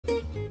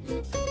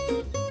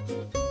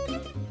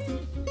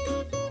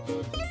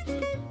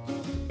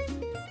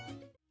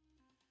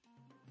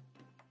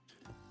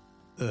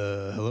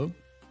Hello?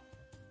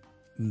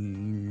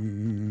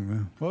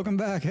 Welcome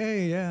back.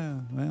 Hey, yeah.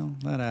 Well,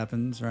 that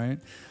happens, right?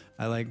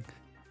 I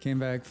came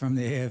back from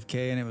the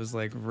AFK and it was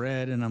like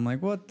red and I'm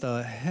like, what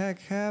the heck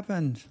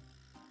happened?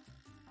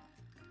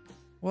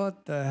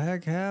 What the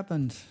heck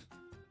happened?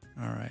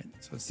 All right.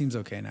 So it seems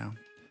okay now.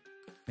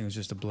 I think it was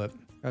just a blip.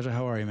 Raja,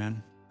 how are you,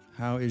 man?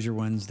 How is your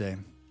Wednesday?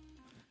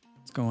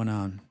 What's going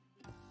on?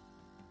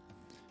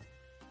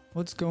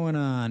 What's going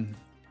on?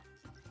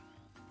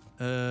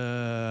 All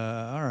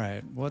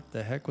right. What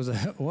the heck was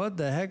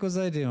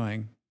I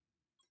doing?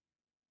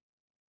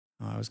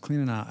 Oh, I was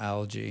cleaning out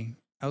algae.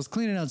 I was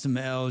cleaning out some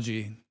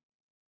algae.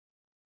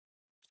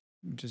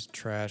 Just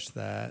trash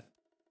that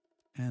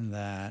and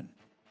that.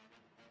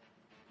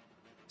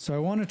 So I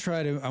want to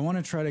try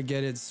to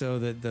get it so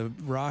that the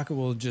rocket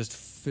will just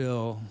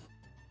fill.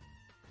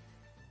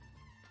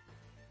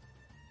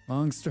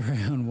 Long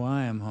story on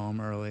why I'm home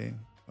early,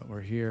 but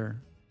we're here.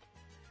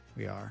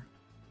 We are.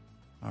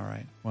 All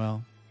right.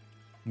 Well,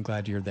 I'm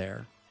glad you're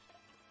there.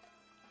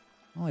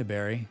 Holly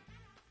Berry.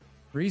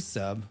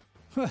 Resub.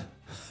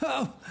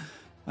 Oh,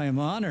 I am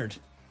honored.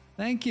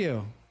 Thank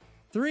you.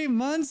 3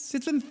 months?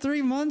 It's been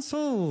 3 months?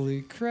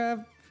 Holy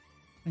crap.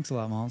 Thanks a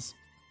lot, Malls.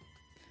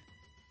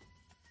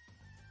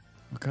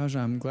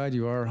 Wakaja, I'm glad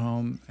you are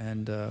home,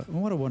 and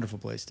what a wonderful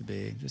place to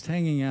be. Just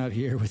hanging out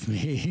here with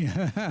me.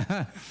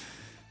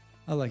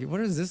 I like it.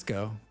 Where does this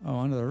go? Oh,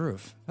 onto the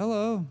roof.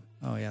 Hello.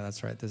 Oh, yeah,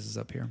 that's right. This is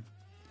up here.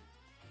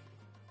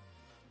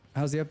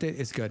 How's the update?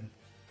 It's good.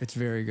 It's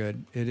very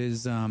good. It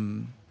is,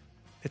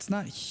 it's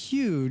not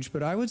huge,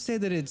 but I would say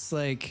that it's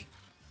like,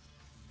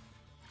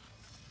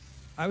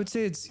 I would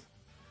say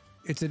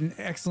it's an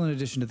excellent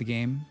addition to the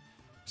game.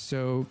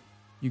 So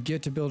you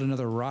get to build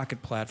another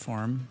rocket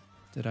platform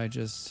that I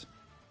just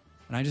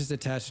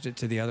attached it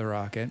to the other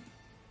rocket.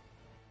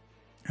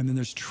 And then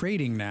there's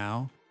trading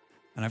now,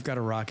 and I've got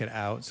a rocket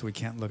out, so we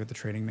can't look at the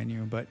trading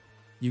menu, but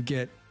you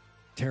get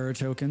Terra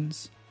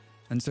tokens.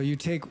 And so you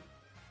take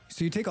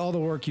all the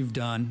work you've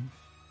done,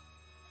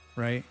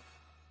 right?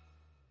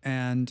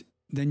 And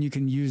then you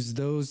can use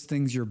those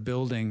things you're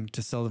building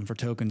to sell them for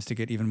tokens to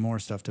get even more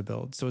stuff to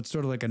build. So it's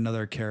sort of like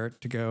another carrot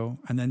to go.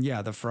 And then,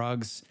 yeah, the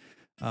frogs,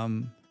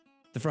 right?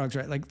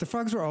 Like the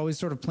frogs were always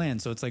sort of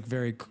planned. So it's like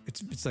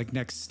it's like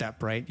next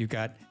step, right? You've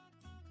got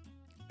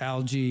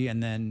algae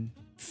and then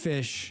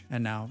fish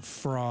and now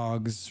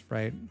frogs,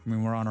 right? I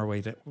mean, we're on our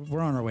way to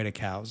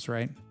cows,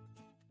 right?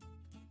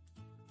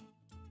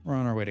 We're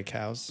on our way to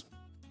cows.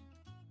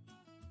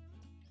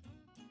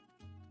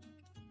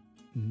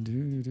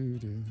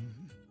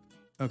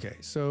 Okay,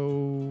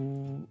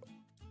 so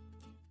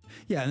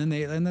yeah, and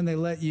then they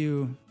let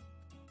you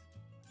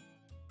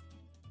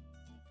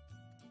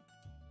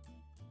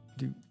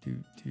do.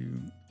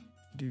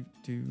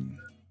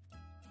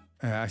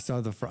 I saw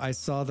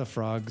the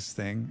frogs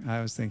thing.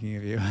 I was thinking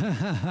of you.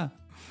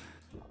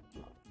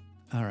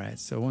 All right,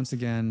 so once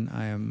again,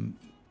 I am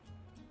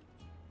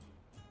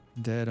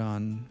dead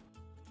on.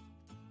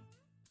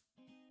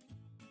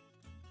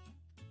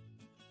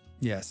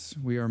 Yes,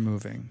 we are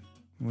moving.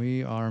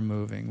 We are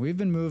moving. We've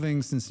been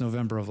moving since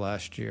November of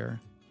last year,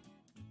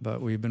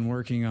 but we've been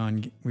working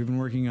on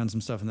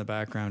some stuff in the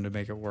background to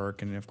make it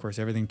work. And of course,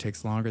 everything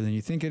takes longer than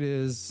you think it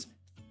is.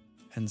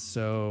 And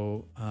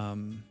so,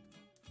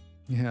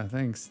 yeah,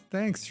 thanks,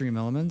 Stream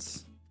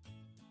Elements.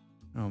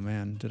 Oh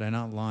man, did I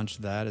not launch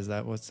that? Is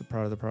that what's the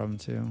part of the problem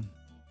too?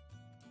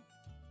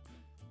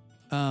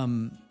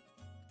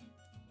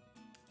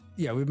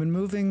 Yeah, we've been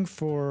moving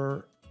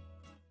for.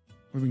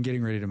 We've been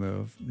getting ready to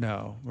move.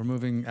 No, we're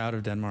moving out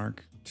of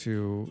Denmark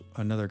to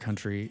another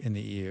country in the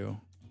EU,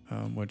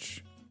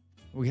 which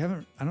we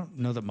haven't. I don't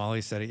know that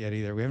Molly said it yet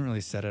either. We haven't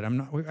really said it.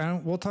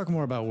 We'll talk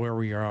more about where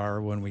we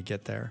are when we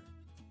get there.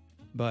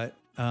 But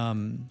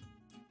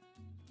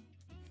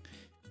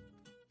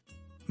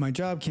my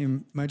job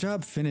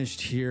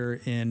finished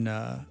here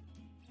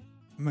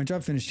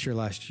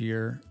last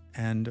year.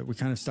 And we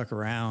kind of stuck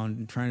around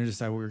and trying to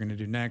decide what we were going to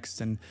do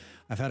next. And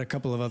I've had a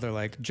couple of other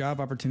like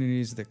job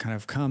opportunities that kind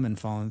of come and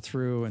fallen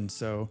through. And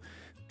so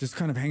just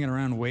kind of hanging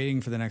around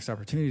waiting for the next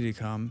opportunity to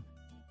come.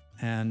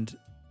 And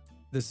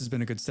this has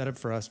been a good setup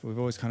for us, but we've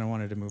always kind of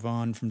wanted to move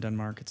on from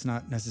Denmark. It's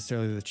not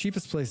necessarily the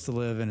cheapest place to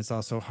live. And it's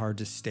also hard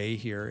to stay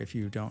here if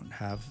you don't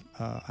have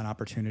an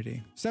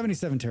opportunity.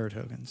 77 Terra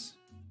tokens.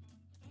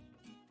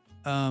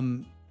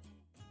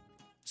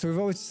 So we've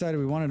always decided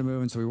we wanted to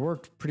move, and so we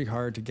worked pretty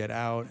hard to get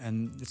out,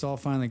 and it's all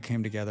finally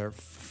came together.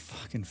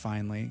 Fucking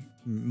finally,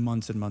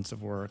 months and months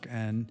of work,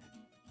 and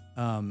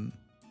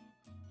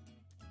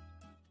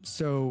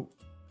so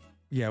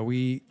yeah,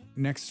 we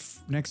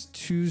next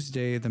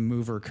Tuesday the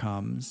mover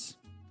comes.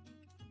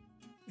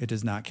 It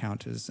does not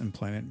count as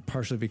employment,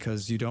 partially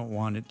because you don't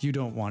want it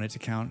to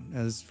count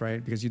as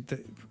right because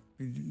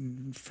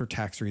for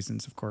tax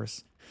reasons, of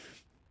course.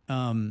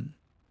 So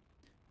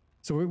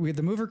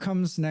the mover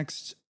comes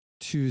next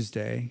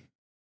Tuesday,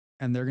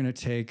 and they're going to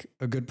take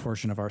a good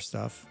portion of our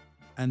stuff,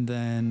 and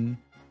then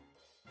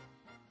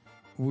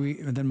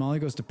Molly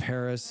goes to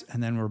Paris,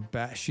 and then we're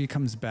back. She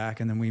comes back,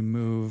 and then we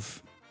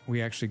move.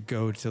 We actually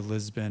go to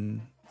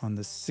Lisbon on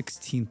the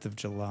 16th of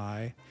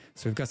July.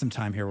 So we've got some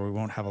time here where we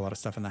won't have a lot of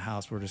stuff in the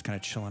house. We're just kind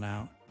of chilling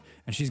out.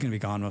 And she's going to be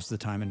gone most of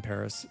the time in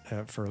Paris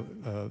for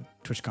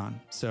TwitchCon.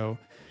 So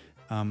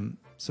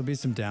there'll be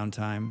some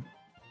downtime.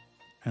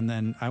 And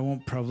then I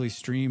won't probably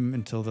stream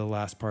until the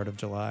last part of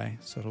July.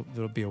 So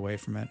it'll be away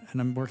from it.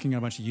 And I'm working on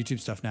a bunch of YouTube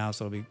stuff now.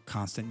 So it'll be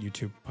constant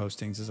YouTube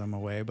postings as I'm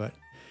away. But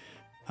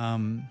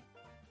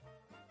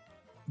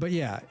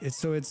yeah,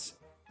 it's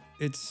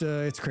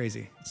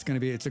crazy.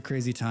 It's a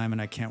crazy time, and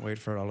I can't wait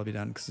for it all to be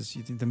done, because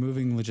the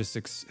moving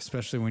logistics,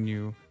 especially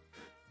when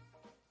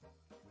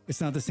it's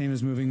not the same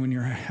as moving when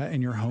you're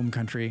in your home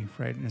country,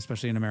 right? And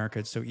especially in America,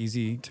 it's so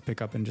easy to pick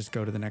up and just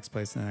go to the next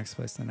place, and the next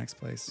place, and the next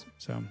place.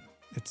 So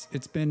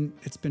it's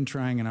been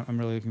trying, and I'm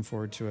really looking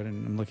forward to it,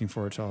 and I'm looking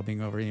forward to all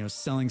being over. You know,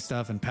 selling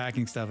stuff and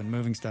packing stuff and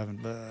moving stuff,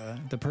 and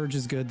the purge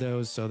is good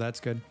though, so that's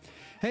good.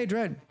 Hey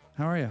Dread,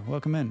 how are you?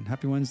 Welcome in.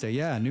 Happy Wednesday.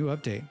 Yeah, new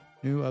update.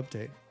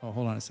 Oh,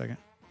 hold on a second.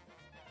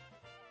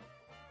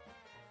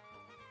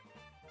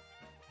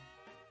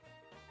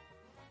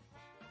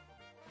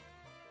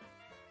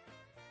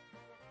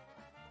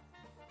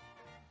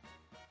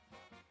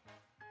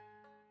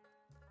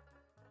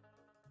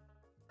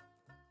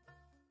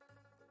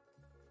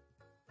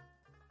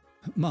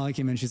 Molly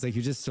came in. She's like,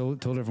 you just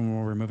told everyone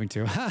where we're moving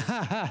to.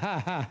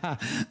 I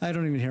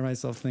don't even hear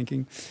myself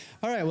thinking.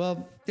 All right.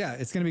 Well, yeah,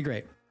 it's going to be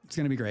great. It's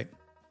going to be great.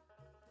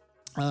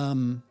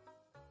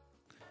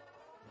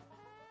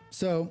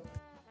 So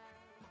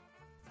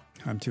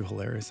I'm too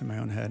hilarious in my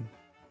own head.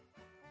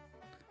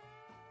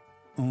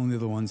 Only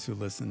the ones who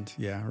listened.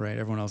 Yeah, right.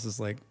 Everyone else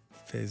is like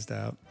phased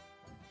out.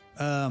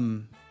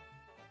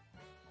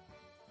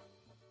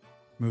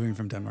 Moving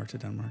from Denmark to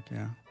Denmark.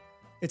 Yeah.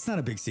 It's not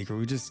a big secret.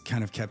 We just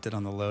kind of kept it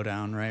on the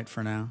lowdown, right,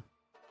 for now.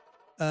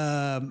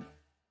 I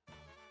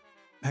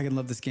can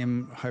love this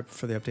game. Hype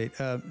for the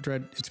update.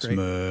 Dread, it's great.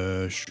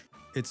 Smash.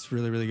 It's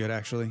really, really good,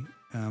 actually.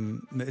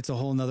 It's a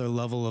whole nother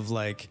level of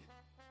like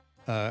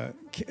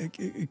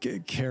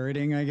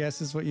carroting, I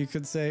guess is what you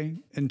could say,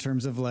 in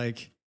terms of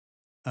like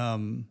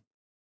all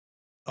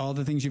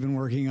the things you've been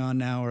working on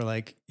now are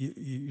like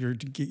you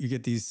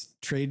get these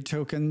trade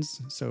tokens.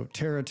 So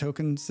Terra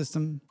token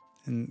system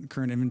in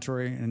current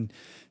inventory, and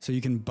so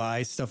you can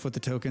buy stuff with the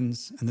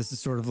tokens, and this is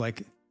sort of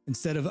like,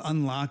 instead of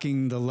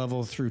unlocking the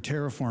level through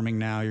terraforming,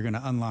 now you're going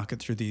to unlock it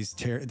through these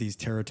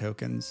Terra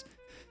tokens.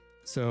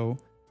 So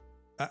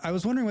I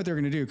was wondering what they're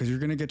going to do, because you're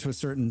going to get to a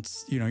certain,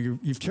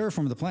 you've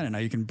terraformed the planet now.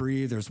 You can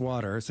breathe, there's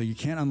water, so you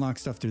can't unlock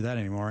stuff through that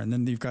anymore. And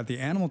then you've got the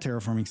animal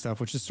terraforming stuff,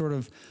 which is sort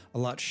of a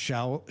lot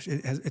shallow.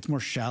 It's more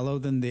shallow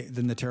than the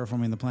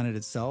terraforming the planet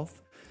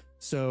itself.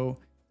 So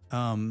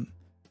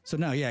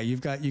now, yeah, you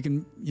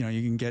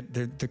can get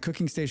the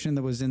cooking station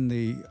that was in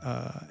the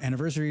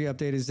anniversary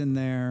update is in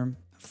there.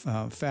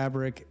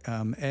 Fabric,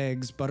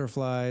 eggs,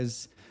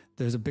 butterflies.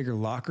 There's a bigger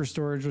locker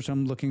storage, which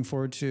I'm looking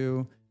forward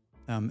to.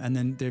 And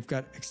then they've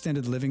got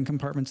extended living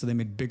compartments. So they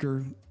made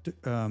bigger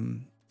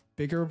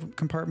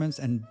compartments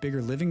and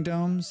bigger living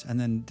domes. And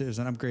then there's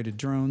an upgraded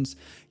drones.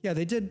 Yeah,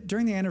 they did,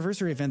 during the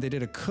anniversary event, they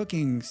did a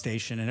cooking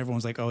station, and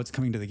everyone's like, oh, it's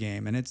coming to the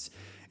game. And it's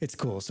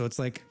cool. So it's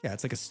like, yeah,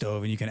 it's like a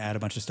stove, and you can add a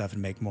bunch of stuff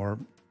and make more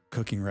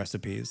cooking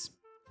recipes.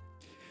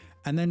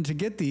 And then to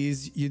get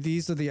these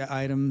are the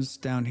items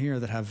down here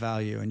that have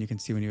value. And you can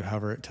see when you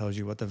hover, it tells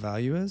you what the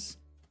value is.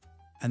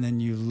 And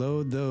then you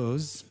load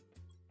those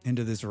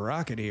into this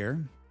rocket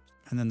here.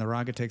 And then the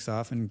rocket takes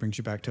off and brings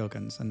you back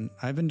tokens. And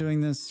I've been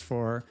doing this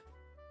for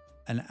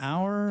an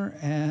hour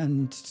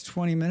and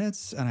 20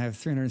 minutes, and I have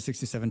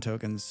 367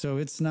 tokens. So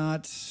it's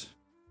not,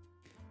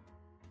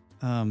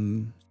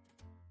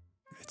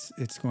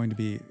 it's going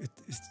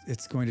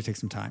to take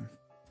some time.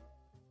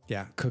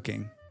 Yeah,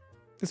 cooking.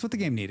 That's what the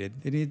game needed.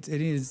 It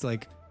needs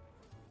like,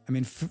 I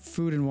mean,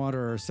 food and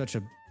water are such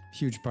a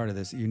huge part of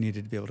this. You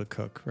needed to be able to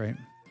cook, right?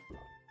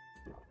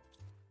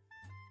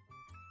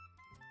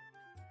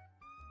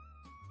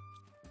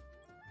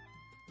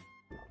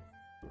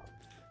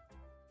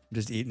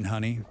 Just eating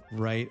honey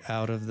right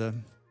out of the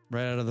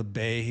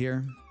bay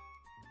here.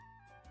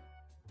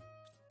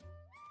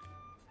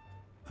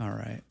 All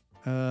right.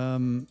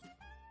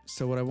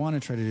 So what I want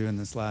to try to do in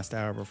this last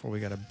hour before we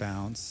got to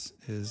bounce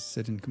is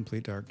sit in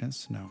complete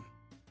darkness. No.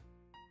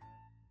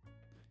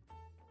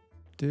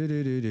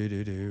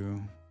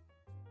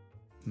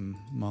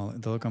 Molly,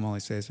 the look on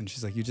Molly's face when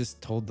she's like, you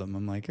just told them.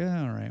 I'm like, all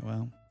right,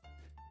 well,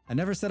 I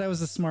never said I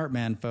was a smart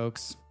man,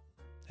 folks.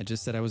 I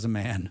just said I was a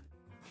man.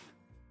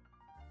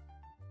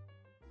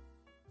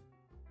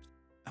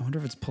 I wonder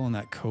if it's pulling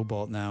that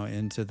cobalt now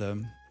into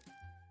the...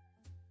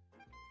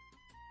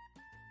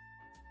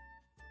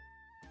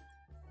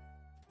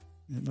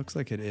 It looks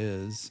like it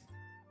is.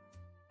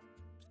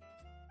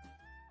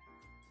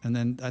 And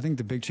then I think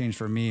the big change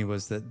for me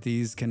was that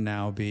these can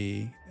now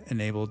be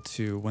enabled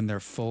to, when they're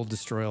full,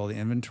 destroy all the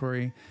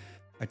inventory.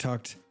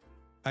 There's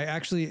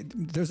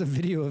a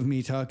video of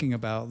me talking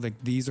about,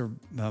 like, these are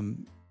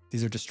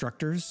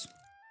destructors.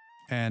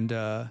 And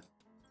the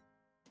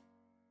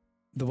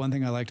one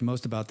thing I liked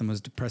most about them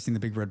was pressing the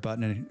big red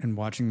button and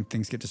watching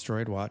things get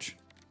destroyed. Watch.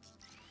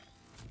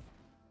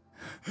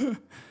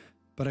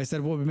 But I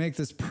said, what would make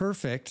this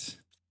perfect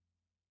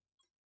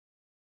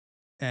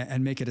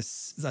and make it a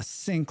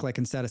sync like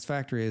in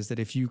Satisfactory is that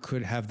if you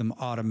could have them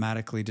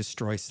automatically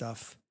destroy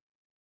stuff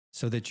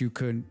so that you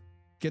could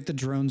get the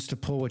drones to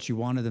pull what you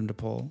wanted them to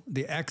pull.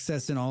 The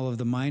excess in all of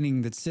the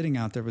mining that's sitting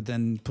out there would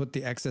then put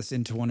the excess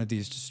into one of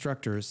these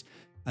destructors.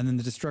 And then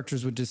the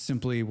destructors would just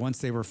simply, once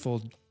they were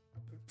full,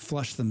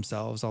 flush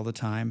themselves all the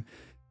time.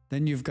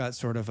 Then you've got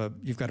sort of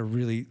you've got a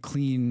really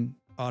clean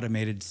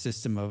automated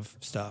system of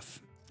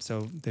stuff.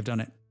 So they've done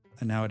it,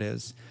 and now it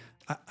is.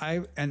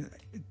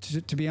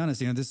 To be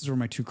honest, you know, this is where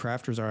my two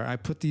crafters are. I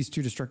put these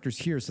two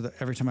destructors here so that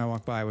every time I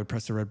walk by, I would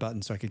press the red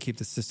button so I could keep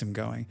the system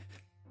going.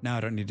 Now I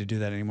don't need to do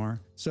that anymore.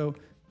 So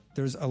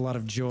there's a lot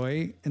of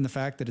joy in the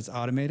fact that it's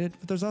automated,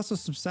 but there's also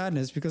some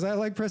sadness because I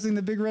like pressing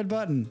the big red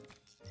button.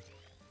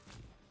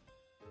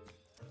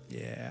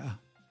 Yeah.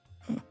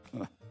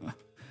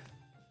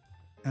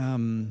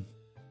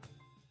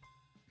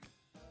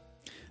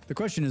 The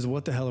question is,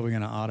 what the hell are we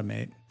going to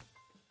automate?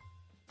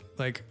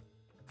 Like,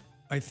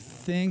 I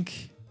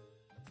think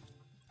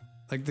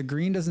like the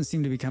green doesn't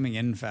seem to be coming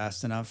in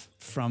fast enough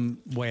from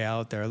way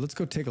out there. Let's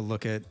go take a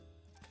look at,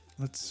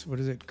 what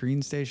is it?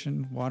 Green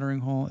station, watering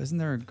hole. Isn't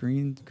there a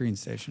green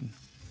station?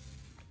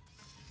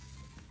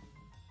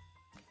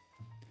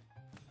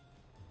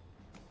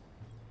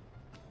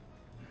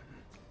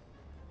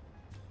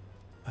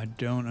 I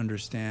don't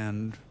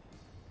understand.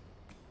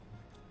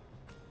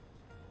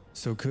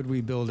 So could we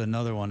build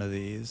another one of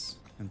these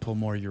and pull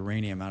more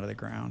uranium out of the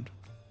ground?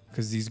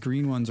 Because these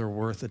green ones are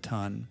worth a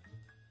ton.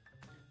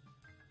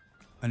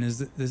 And this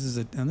is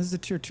a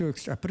tier 2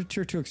 I put a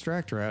tier 2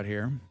 extractor out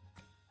here.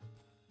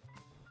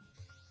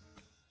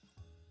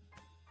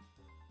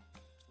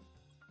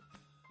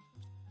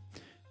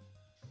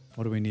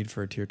 What do we need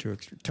for a tier 2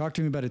 extractor? Talk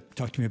to me about it.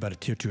 Talk to me about a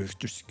tier 2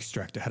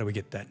 extractor. How do we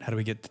get that? How do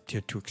we get the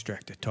tier 2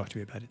 extractor? Talk to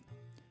me about it.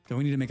 Do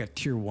we need to make a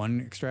tier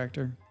 1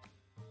 extractor?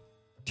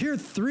 Tier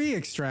 3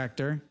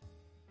 extractor?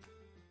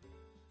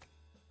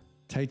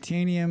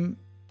 Titanium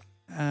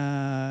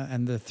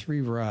and the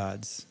 3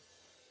 rods.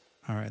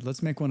 All right,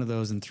 let's make one of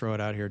those and throw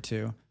it out here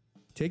too.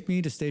 Take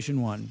me to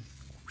station 1.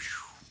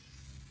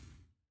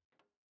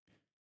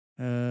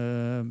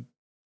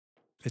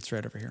 It's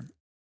right over here.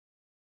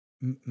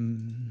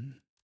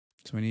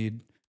 So we need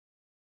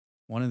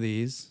one of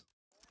these.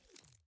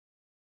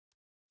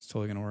 It's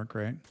totally gonna work,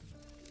 right?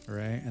 All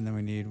right, and then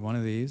we need one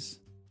of these.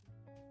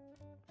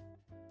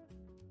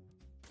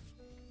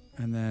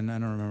 And then I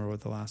don't remember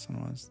what the last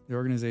one was. The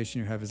organization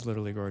you have is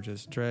literally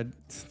gorgeous. Dread,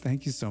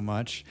 thank you so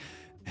much.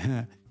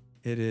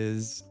 It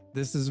is.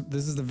 This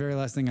is the very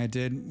last thing I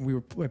did.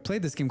 I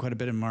played this game quite a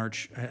bit in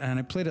March, and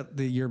I played it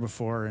the year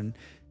before, and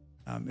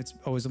it's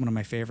always one of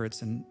my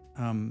favorites. And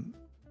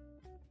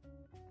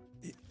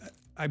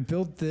I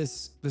built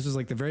this. This was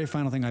like the very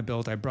final thing I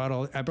built. I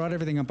brought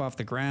everything up off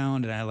the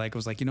ground, and I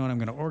was like, you know what? I'm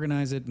going to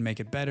organize it and make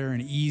it better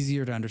and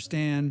easier to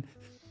understand.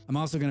 I'm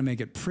also going to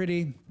make it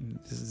pretty.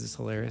 This is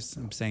hilarious.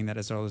 I'm saying that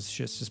as all this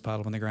shit's just piled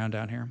up on the ground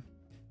down here.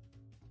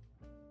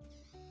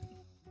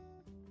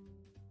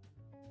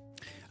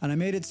 And I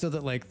made it so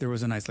that like there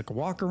was a nice like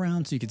walk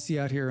around so you could see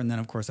out here. And then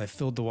of course I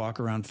filled the walk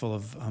around full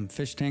of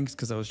fish tanks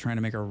because I was trying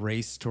to make a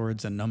race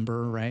towards a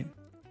number, right?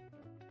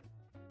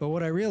 But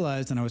what I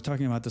realized, and I was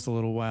talking about this a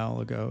little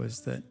while ago,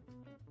 is that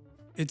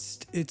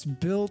it's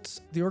built,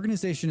 the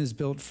organization is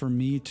built for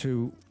me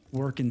to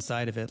work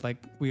inside of it like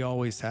we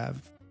always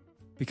have,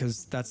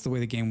 because that's the way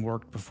the game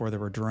worked before there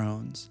were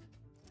drones.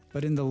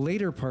 But in the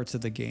later parts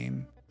of the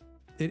game,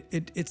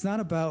 it's not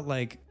about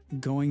like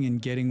going and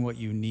getting what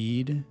you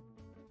need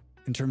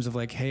in terms of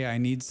like, hey, I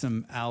need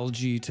some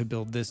algae to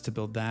build this, to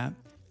build that.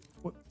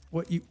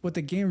 What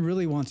the game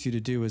really wants you to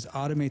do is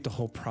automate the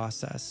whole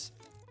process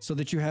so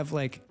that you have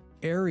like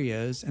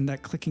areas, and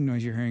that clicking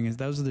noise you're hearing,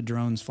 those are the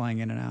drones flying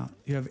in and out.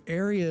 You have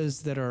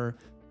areas that are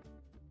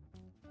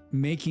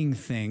making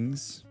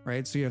things,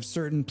 right? So you have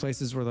certain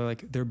places where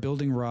they're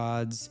building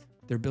rods,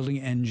 they're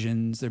building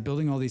engines, they're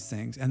building all these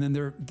things. And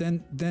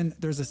then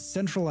there's a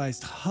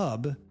centralized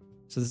hub.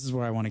 So this is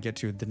where I want to get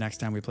to the next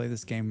time we play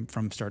this game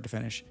from start to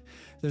finish.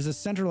 There's a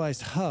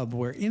centralized hub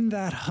where in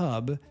that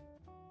hub,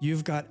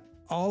 you've got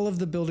all of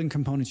the building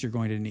components you're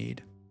going to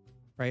need,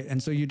 right?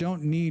 And so you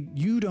don't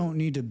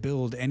need to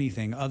build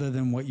anything other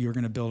than what you're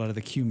going to build out of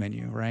the queue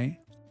menu, right?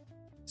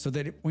 So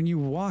that when you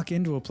walk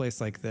into a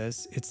place like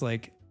this, it's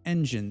like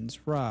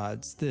engines,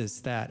 rods, this,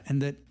 that, and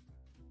that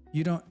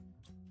you don't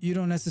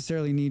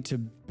necessarily need to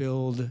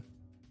build.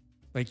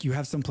 Like you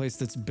have some place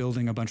that's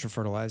building a bunch of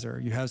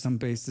fertilizer. You have some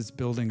place that's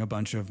building a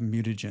bunch of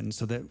mutagens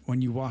so that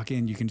when you walk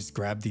in, you can just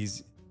grab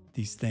these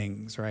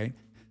things, right?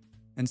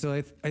 And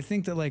so I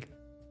think that like,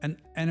 and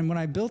when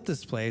I built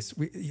this place,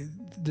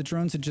 the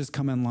drones had just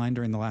come in line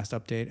during the last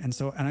update.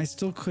 And I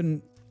still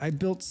couldn't, I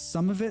built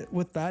some of it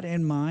with that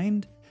in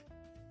mind.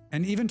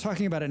 And even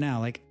talking about it now,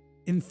 like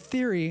in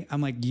theory,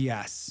 I'm like,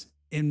 yes.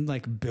 In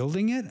like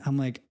building it, I'm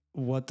like,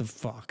 what the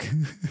fuck?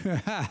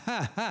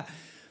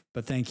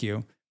 But thank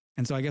you.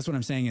 And so I guess what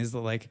I'm saying is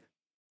that like,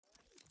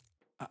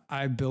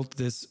 I built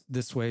this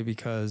way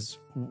because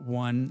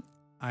one,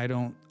 I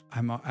don't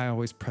I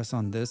always press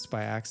on this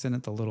by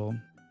accident, the little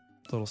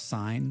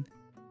sign.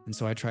 And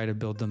so I try to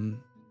build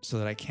them so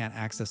that I can't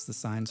access the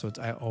sign. So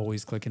I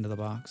always click into the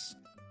box.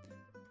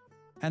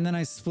 And then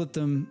I split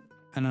them,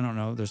 and I don't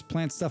know, there's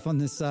plant stuff on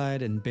this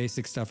side and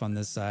basic stuff on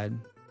this side.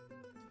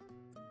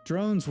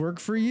 Drones work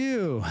for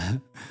you.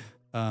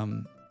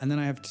 And then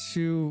I have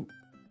two.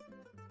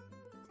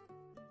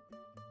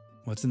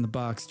 What's in the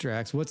box,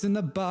 Drax? What's in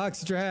the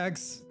box,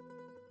 Drax?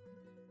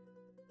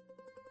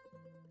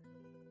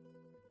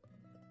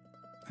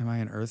 Am I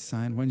an Earth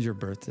sign? When's your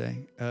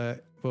birthday?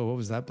 Whoa, what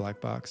was that black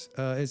box?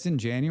 It's in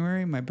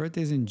January. My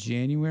birthday's in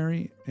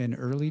January, in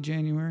early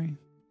January.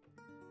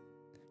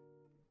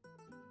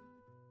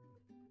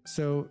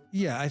 So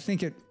yeah, I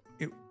think it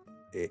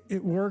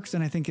works,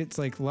 and I think it's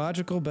like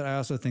logical, but I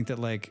also think that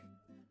like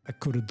I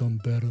could have done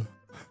better.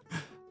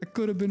 I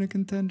could have been a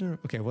contender.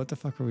 Okay, what the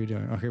fuck are we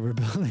doing? Okay, we're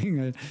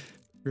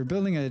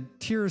building a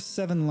tier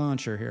 7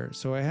 launcher here.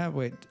 So I have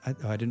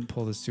I didn't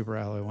pull the super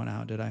alloy one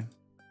out, did I?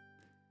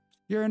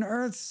 You're an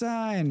Earth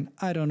sign.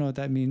 I don't know what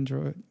that means,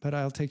 but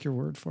I'll take your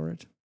word for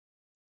it.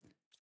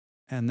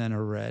 And then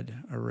a red.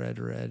 I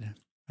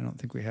don't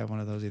think we have one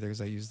of those either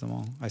because I used them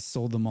all. I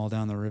sold them all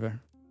down the river.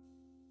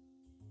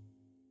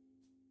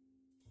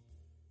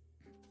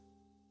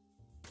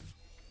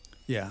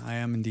 Yeah, I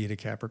am indeed a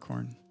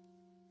Capricorn.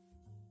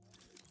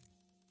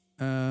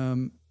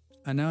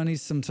 I now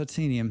need some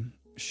titanium.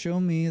 Show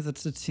me the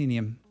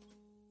titanium.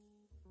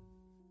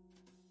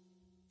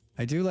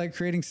 I do like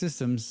creating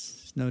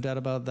systems, no doubt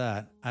about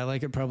that. I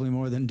like it probably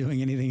more than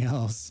doing anything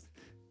else.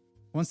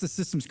 Once the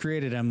system's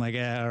created, I'm like,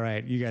 yeah, all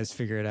right, you guys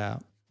figure it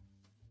out.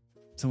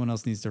 Someone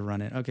else needs to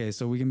run it. Okay,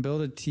 so we can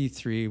build a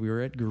T3. We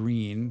were at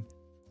green,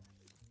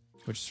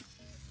 which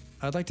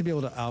I'd like to be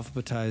able to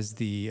alphabetize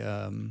the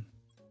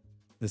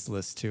this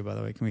list too, by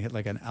the way. Can we hit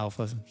like an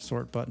alpha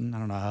sort button? I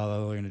don't know how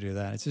we're going to do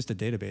that. It's just a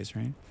database,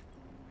 right?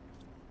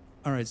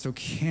 All right, so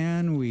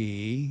can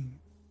we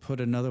put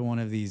another one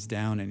of these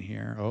down in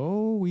here?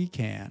 Oh, we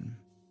can.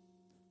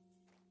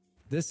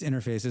 This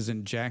interface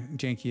isn't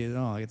janky at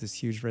all. I got this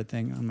huge red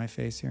thing on my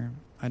face here.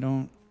 I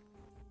don't...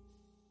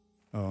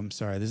 Oh, I'm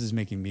sorry. This is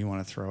making me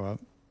want to throw up.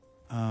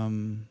 I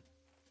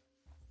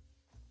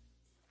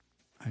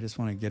just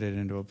want to get it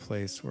into a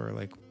place where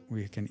like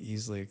we can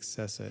easily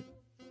access it.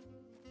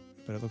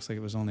 But it looks like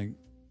it was only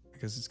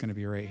because it's going to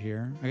be right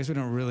here. I guess we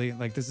don't really...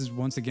 Like this is,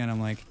 once again, I'm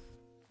like,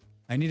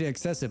 I need to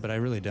access it, but I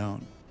really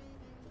don't.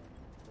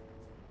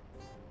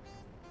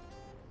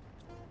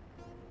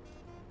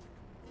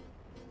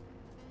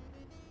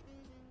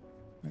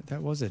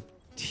 That was a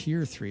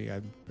tier 3 I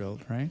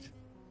built, right?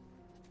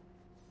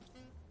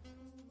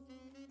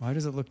 Why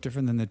does it look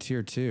different than the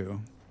tier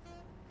 2?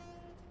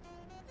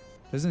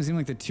 Doesn't it seem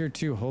like the tier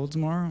 2 holds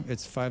more?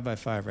 It's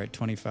 5x5, right?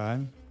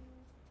 25.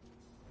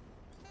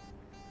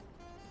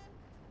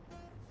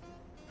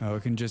 Oh,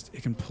 it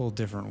can pull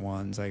different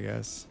ones, I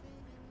guess.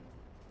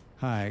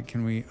 Hi,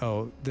 can we...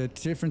 Oh, the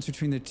difference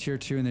between the tier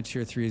 2 and the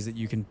tier 3 is that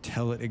you can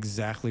tell it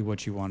exactly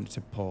what you want it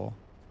to pull,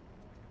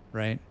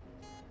 right?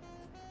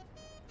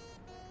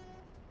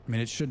 I mean,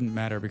 it shouldn't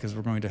matter because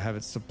we're going to have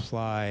it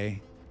supply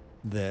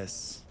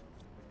this.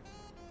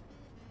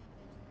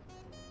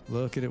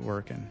 Look at it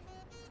working.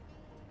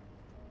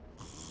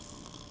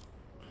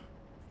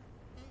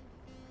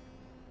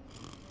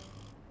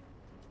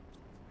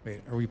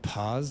 Wait, are we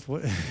paused?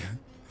 What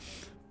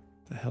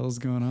the hell's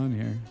going on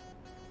here?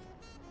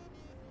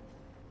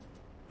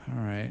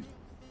 All right.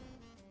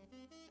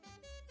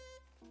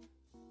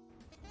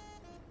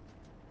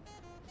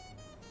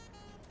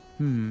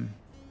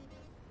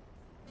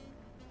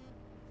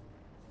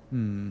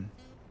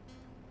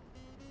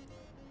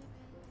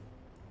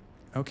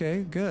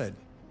 Okay, good.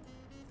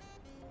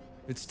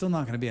 It's still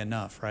not going to be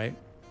enough, right?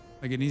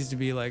 Like it needs to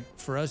be like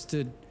for us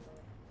to...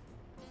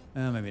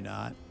 maybe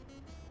not.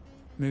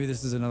 Maybe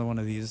this is another one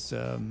of these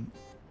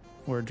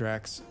where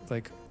Drax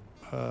like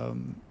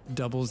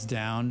doubles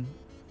down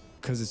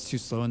because it's too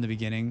slow in the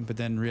beginning, but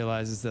then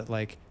realizes that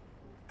like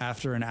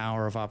after an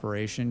hour of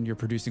operation, you're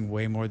producing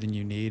way more than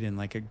you need, and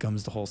like it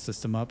gums the whole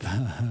system up.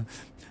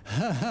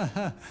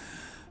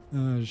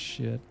 Oh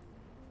shit.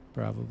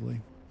 Probably.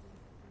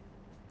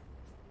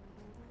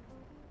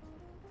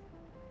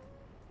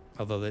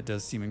 Although that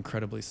does seem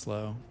incredibly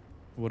slow.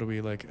 What are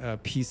we, like a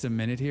piece a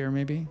minute here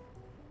maybe?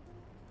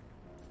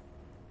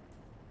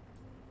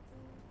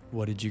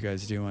 What did you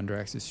guys do on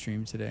Drax's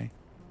stream today?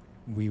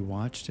 We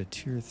watched a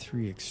tier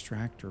 3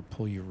 extractor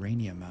pull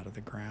uranium out of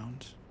the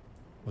ground.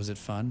 Was it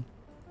fun?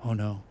 Oh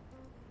no.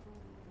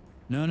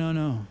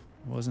 No.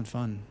 It wasn't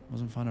fun. It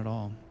wasn't fun at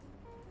all.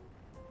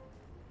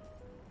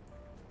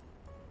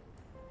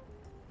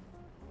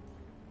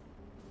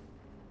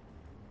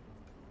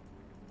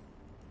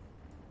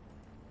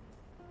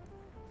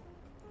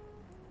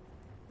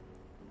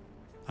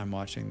 I'm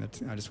watching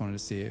that. I just wanted to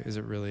see it. Is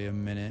it really a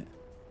minute?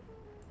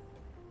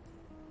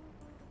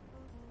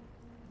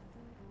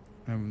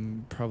 I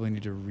probably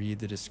need to read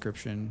the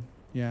description.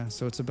 Yeah,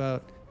 so it's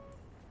about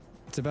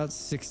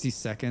 60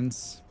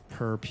 seconds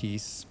per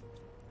piece.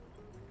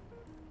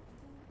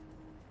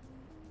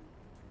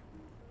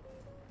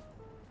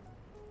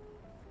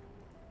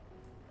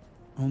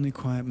 Only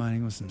quiet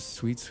mining with some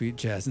sweet, sweet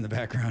jazz in the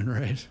background,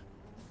 right?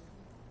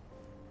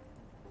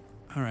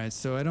 All right,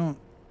 so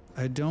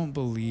I don't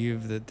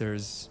believe that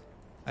there's,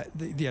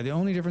 yeah, the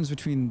only difference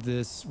between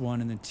this one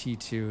and the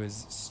T2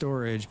 is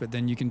storage, but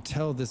then you can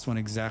tell this one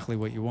exactly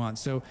what you want.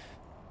 So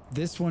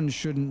this one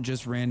shouldn't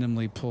just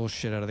randomly pull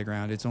shit out of the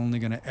ground. It's only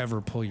going to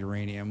ever pull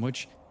uranium,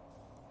 which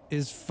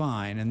is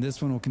fine. And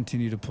this one will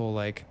continue to pull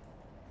like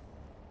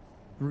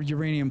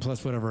uranium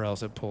plus whatever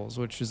else it pulls,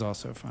 which is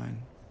also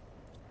fine.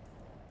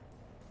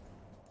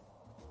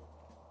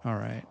 All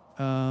right.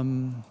 So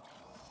I'm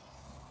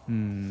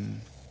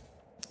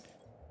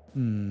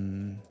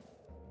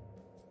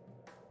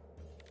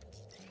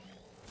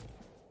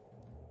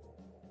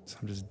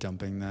just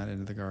dumping that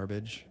into the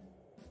garbage.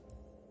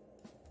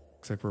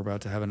 Looks like we're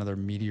about to have another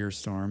meteor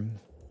storm.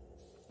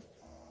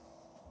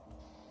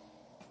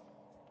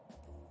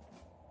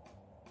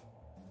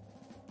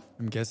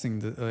 I'm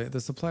guessing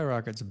the supply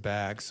rocket's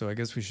back, so I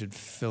guess we should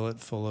fill it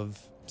full of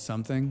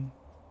something.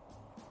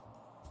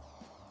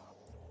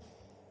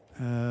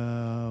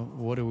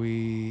 What do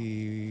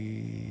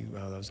we?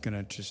 Well, I was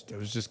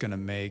just gonna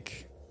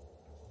make.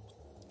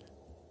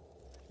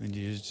 And do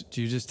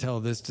you just tell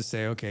this to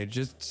say, okay,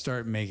 just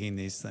start making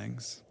these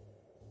things.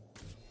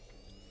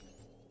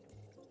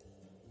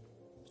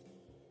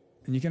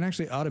 And you can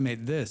actually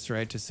automate this,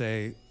 right? To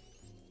say,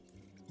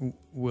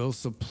 we'll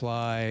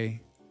supply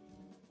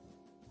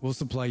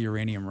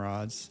uranium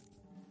rods.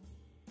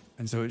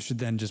 And so it should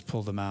then just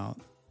pull them out.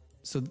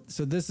 So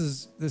this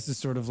is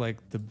sort of like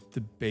the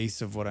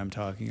base of what I'm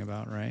talking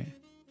about, right?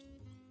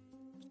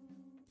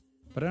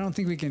 But I don't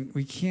think we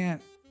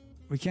can't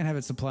have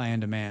it supply and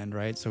demand,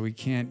 right? So we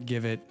can't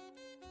give it.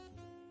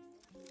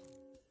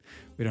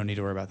 We don't need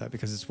to worry about that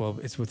because it's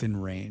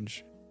within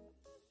range.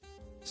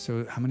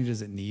 So how many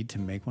does it need to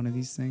make one of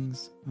these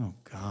things? Oh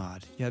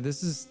God. Yeah,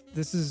 this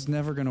is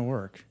never gonna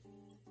work.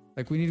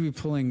 Like we need to be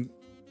pulling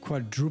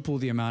quadruple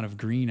the amount of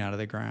green out of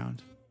the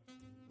ground.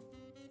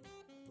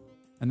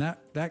 And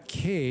that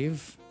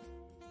cave,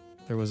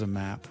 there was a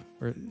map.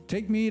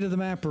 Take me to the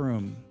map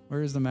room.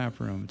 Where is the map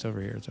room? It's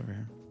over here. It's over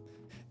here.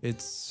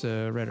 It's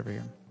right over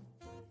here.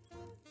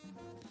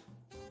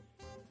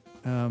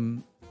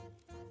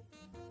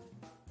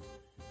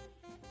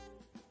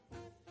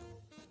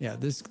 Yeah,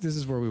 this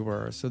is where we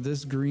were. So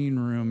this green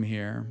room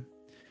here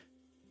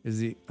is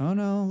the, oh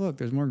no, look,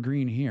 there's more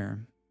green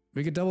here.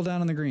 We could double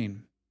down on the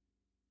green.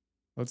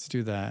 Let's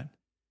do that.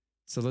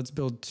 So let's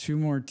build 2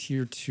 more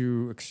tier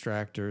 2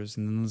 extractors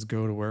and then let's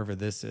go to wherever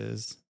this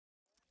is.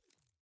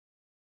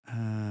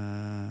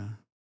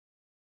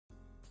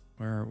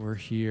 We're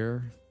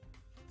here.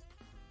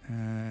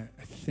 I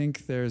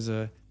think there's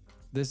a,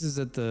 this is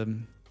at the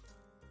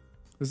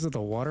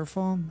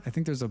waterfall. I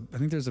think there's a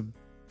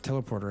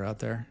teleporter out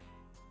there.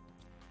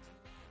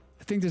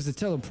 I think there's a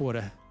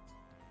teleporter.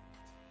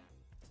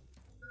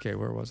 Okay,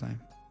 where was I?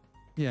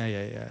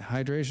 Yeah.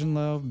 Hydration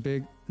low,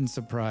 big and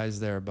surprise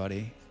there,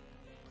 buddy.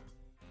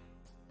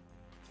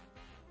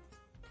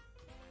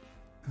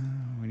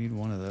 We need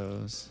one of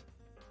those.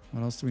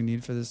 What else do we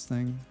need for this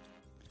thing?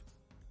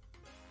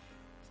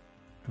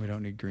 We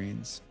don't need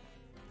greens.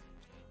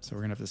 So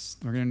we're gonna have to,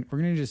 we're gonna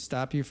need to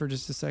stop you for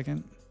just a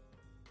second.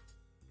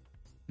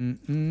 I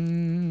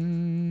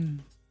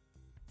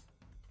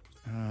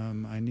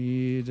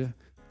need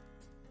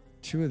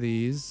 2 of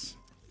these.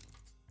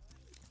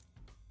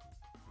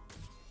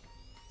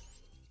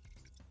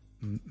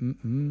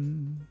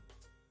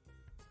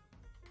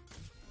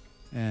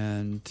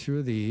 And 2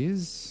 of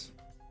these.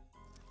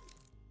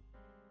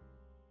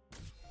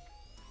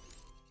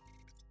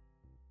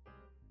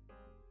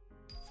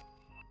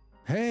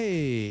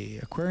 Hey,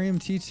 Aquarium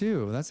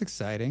T2. That's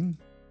exciting.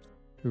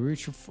 We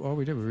reached, oh,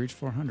 we did. We reached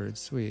 400.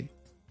 Sweet.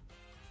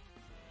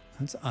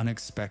 That's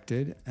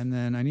unexpected. And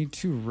then I need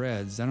 2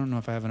 reds. I don't know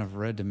if I have enough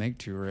red to make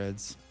 2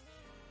 reds.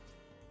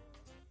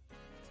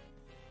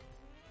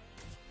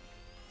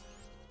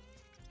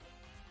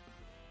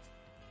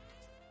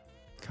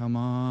 Come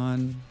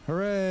on.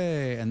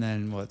 Hooray. And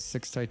then what?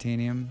 6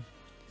 titanium.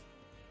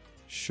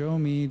 Show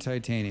me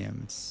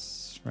titanium.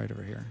 It's right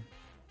over here.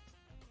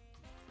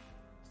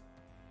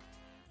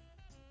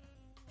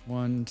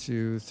 1,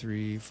 2,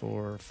 3,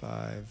 4,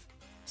 5,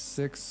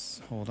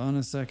 6. Hold on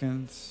a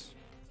second.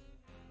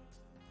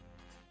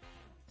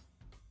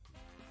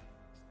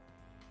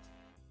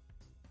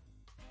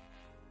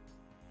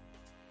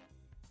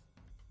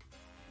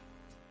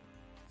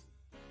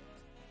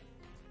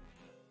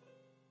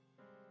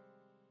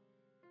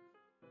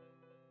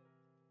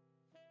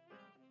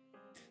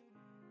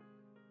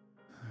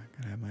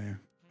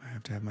 I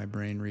have to have my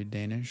brain read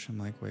Danish. I'm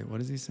like, wait,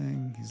 what is he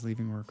saying? He's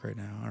leaving work right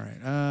now. All right.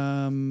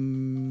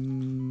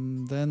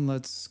 Then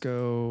let's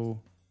go.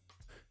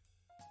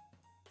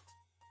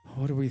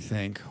 What do we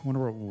think? I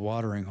wonder what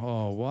watering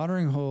hole. Oh,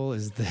 watering hole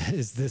is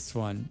this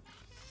one.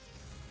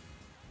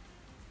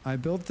 I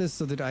built this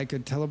so that I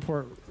could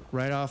teleport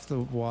right off the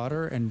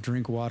water and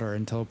drink water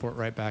and teleport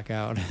right back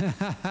out.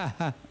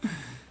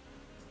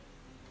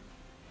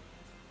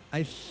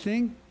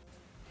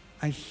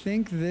 I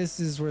think this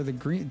is where the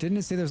green... Didn't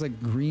it say there's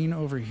like green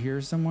over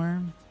here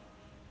somewhere?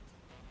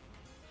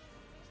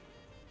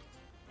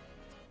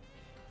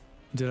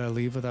 Did I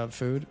leave without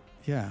food?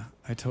 Yeah,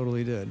 I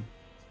totally did.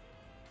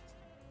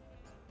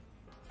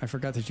 I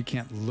forgot that you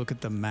can't look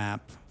at the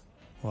map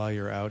while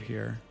you're out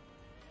here.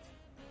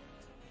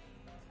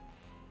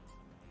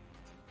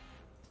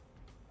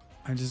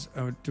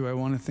 Do I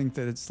want to think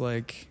that it's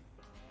like...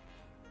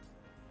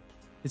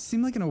 It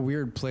seemed like in a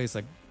weird place,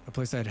 like a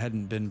place I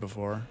hadn't been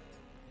before.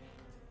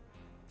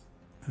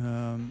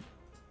 I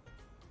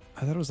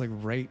thought it was like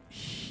right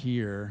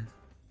here.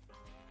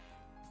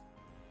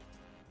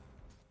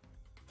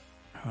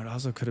 Oh, it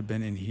also could have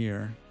been in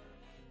here.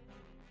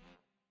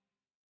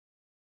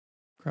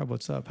 Crab,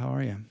 what's up? How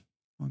are you?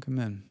 Welcome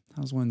in.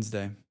 How's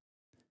Wednesday?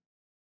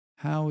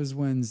 How is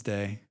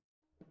Wednesday?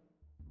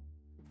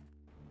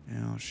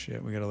 Oh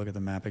shit, we gotta look at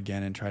the map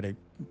again and try to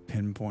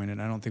pinpoint it.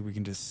 I don't think we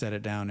can just set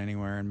it down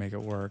anywhere and make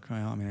it work.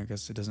 Well, I mean, I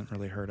guess it doesn't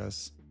really hurt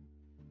us.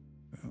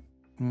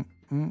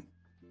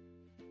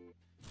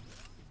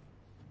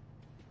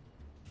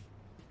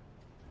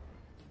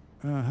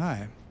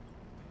 Hi.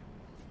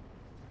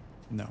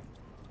 No.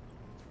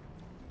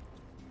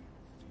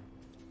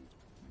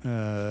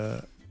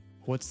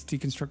 What's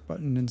deconstruct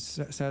button in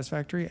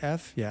Satisfactory?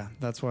 F? Yeah,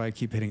 that's why I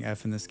keep hitting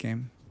F in this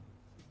game.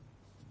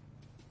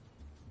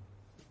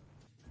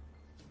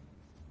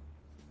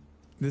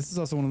 This is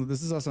also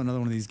another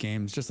one of these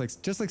games, just like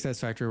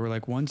Satisfactory, where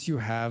like once you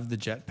have the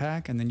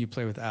jetpack and then you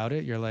play without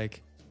it, you're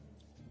like,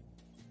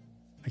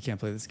 I can't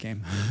play this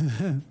game.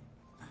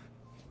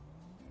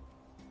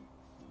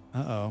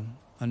 Uh-oh.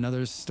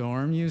 Another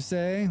storm, you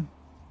say?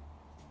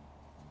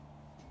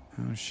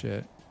 Oh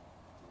shit.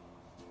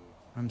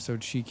 I'm so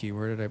cheeky.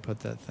 Where did I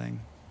put that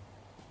thing?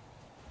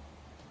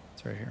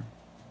 It's right here.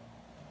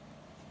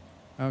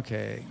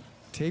 Okay.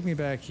 Take me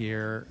back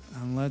here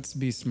and let's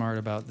be smart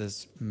about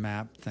this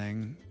map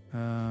thing.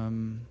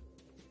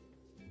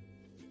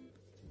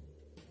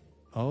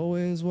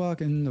 Always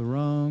walking the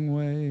wrong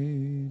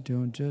way.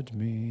 Don't judge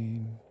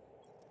me.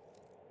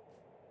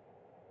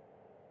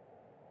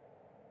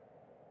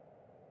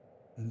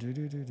 Do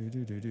do do do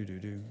do do do do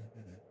do.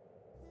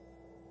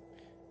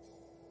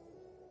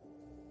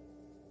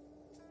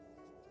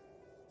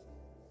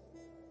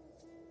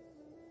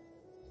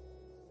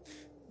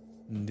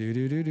 Do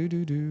do do do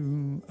do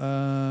do.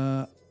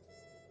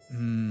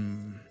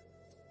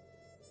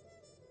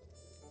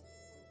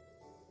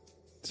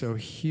 So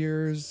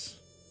here's...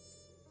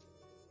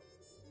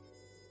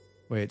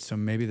 Wait, so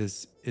maybe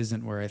this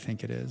isn't where I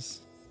think it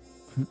is.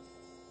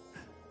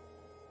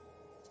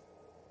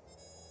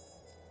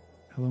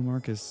 Hello,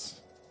 Marcus.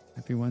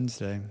 Happy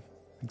Wednesday.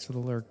 Thanks for the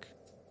lurk.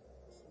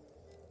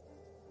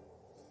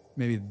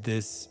 Maybe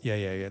this...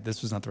 Yeah.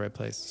 This was not the right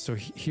place. So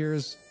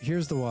here's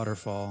the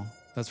waterfall.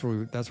 That's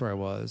where I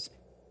was.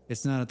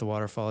 It's not at the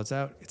waterfall. It's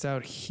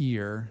out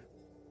here.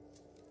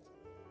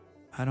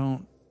 I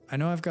know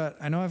I've got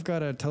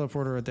a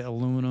teleporter at the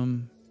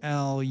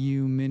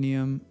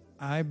aluminium.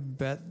 I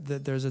bet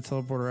that there's a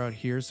teleporter out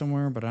here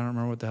somewhere, but I don't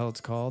remember what the hell it's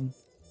called.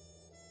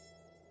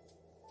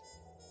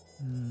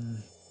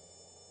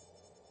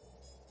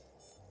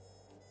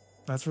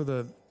 That's where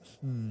the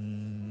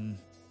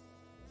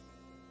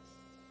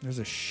there's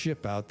a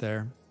ship out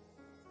there.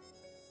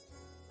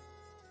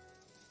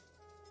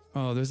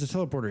 Oh, there's a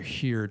teleporter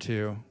here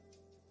too,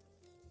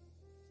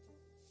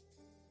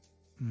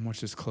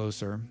 which is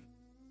closer.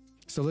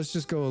 So let's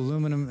just go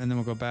aluminum and then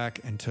we'll go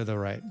back and to the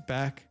right.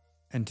 Back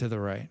and to the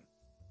right.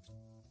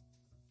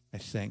 I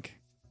think.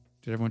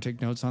 Did everyone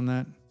take notes on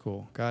that?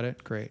 Cool. Got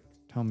it? Great.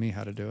 Tell me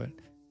how to do it.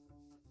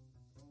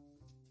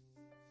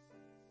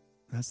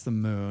 That's the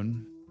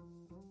moon.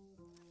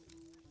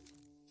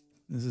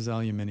 This is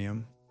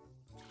aluminium.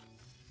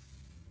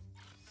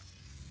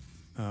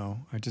 Oh,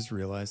 I just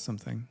realized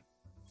something.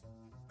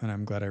 And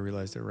I'm glad I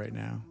realized it right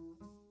now.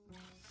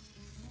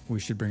 We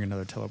should bring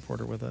another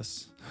teleporter with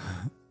us.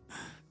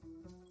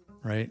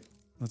 Right?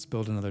 Let's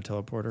build another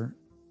teleporter.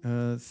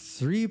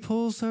 3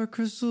 pulsar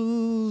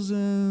crystals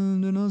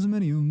and an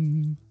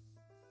osmium.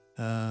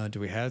 Do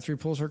we have 3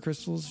 pulsar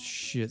crystals?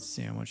 Shit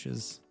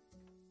sandwiches.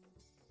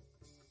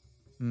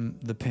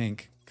 The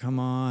pink. Come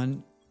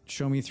on.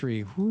 Show me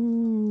 3.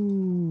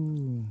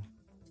 Woo.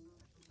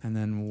 And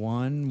then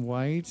 1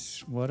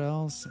 white. What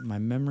else? My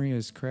memory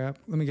is crap.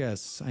 Let me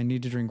guess. I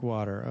need to drink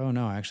water. Oh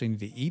no, I actually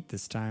need to eat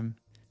this time.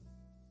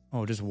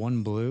 Oh, just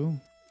 1 blue?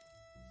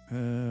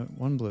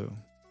 1 blue.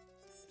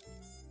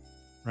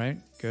 Right?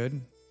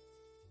 Good.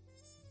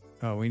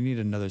 Oh, we need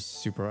another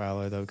super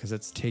alloy though, because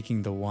it's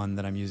taking the one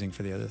that I'm using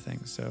for the other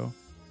thing. So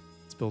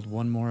let's build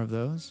 1 more of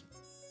those.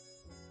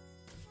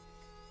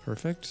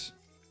 Perfect.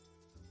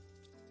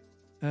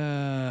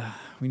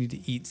 We need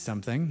to eat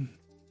something.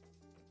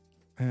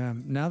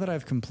 Now that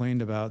I've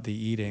complained about the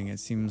eating, it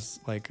seems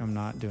like I'm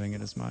not doing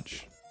it as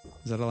much.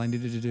 Is that all I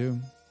needed to do?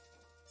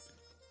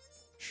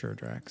 Sure,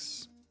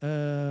 Drax.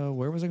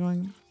 Where was I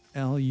going?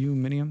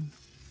 Aluminium.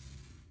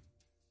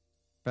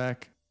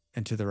 Back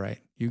and to the right.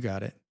 You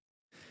got it.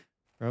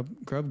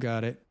 Grub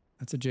got it.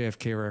 That's a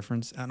JFK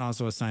reference and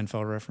also a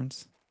Seinfeld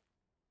reference.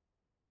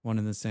 One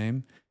and the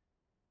same.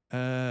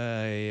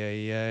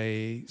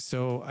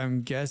 So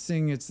I'm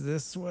guessing it's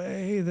this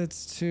way.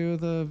 That's to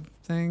the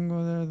thing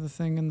where the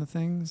thing and the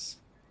things.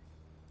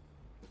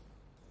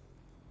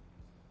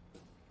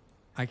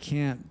 I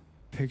can't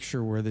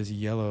picture where this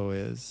yellow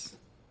is.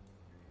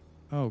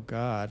 Oh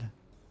God.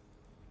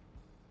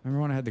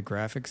 Remember when I had the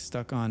graphics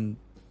stuck on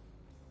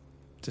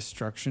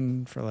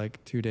destruction for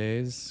like 2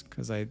 days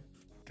because I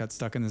got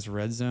stuck in this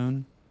red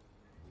zone?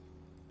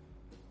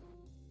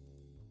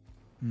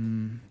 I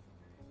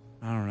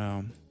don't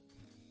know.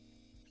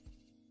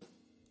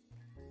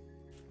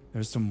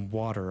 There's some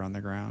water on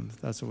the ground.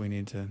 That's what we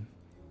need to...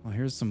 Well,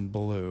 here's some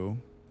blue.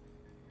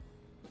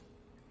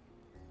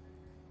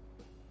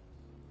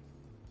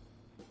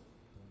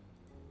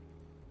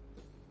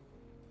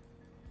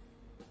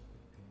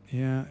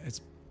 Yeah,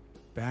 it's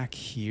back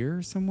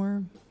here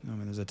somewhere. I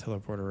mean, there's a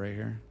teleporter right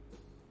here.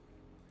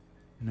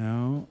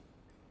 No,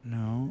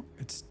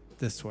 it's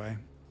this way.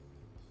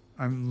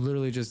 I'm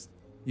literally just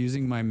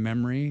using my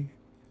memory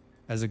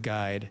as a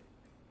guide,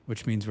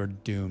 which means we're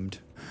doomed.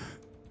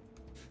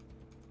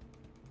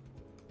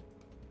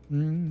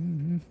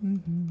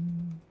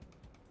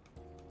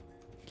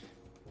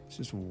 It's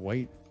just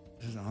white,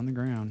 just on the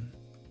ground.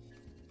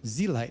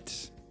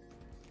 Z-light.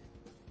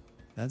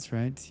 That's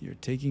right, you're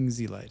taking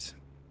Z-light.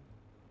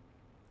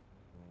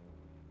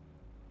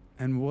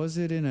 And was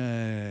it in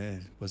a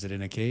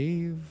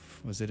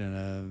cave? Was it in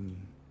a...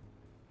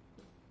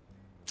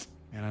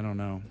 And I don't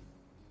know.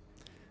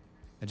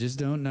 I just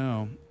don't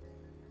know.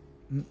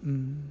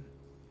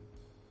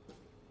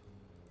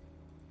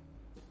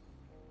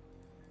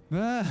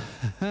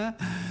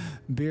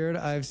 Beard,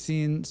 I've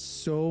seen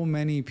so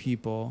many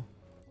people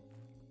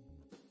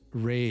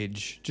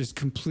rage, just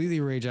completely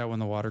rage out when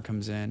the water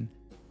comes in.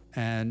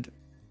 And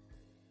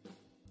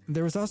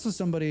there was also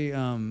somebody,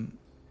 there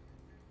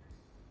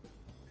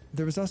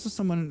was a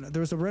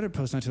Reddit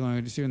post not too long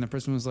ago too, and the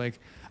person was like,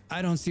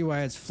 I don't see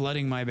why it's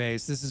flooding my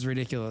base. This is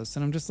ridiculous.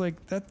 And I'm just like,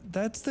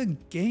 that's the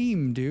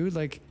game, dude.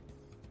 Like,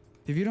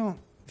 if you don't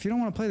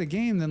want to play the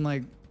game, then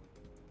like,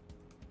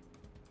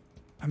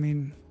 I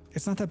mean,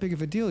 it's not that big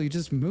of a deal. You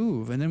just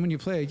move. And then when you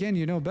play again,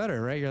 you know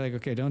better, right? You're like,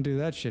 okay, don't do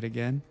that shit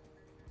again.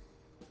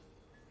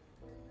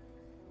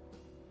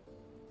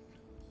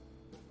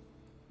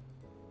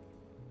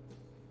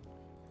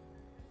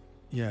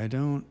 Yeah, I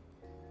don't.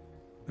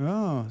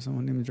 Oh,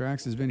 someone named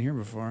Drax has been here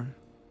before.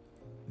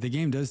 The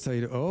game does tell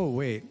you to, oh,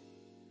 wait.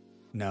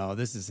 No,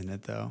 this isn't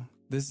it though.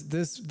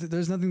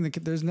 There's nothing that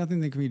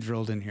can be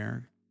drilled in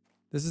here.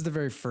 This is the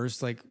very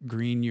first like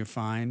green you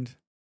find.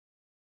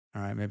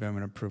 All right, maybe I'm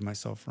going to prove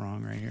myself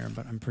wrong right here,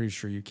 but I'm pretty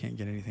sure you can't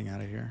get anything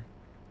out of here.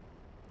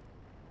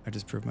 I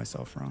just proved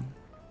myself wrong.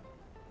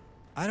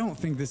 I don't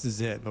think this is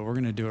it, but we're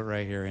going to do it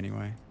right here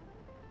anyway.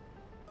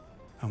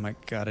 Oh my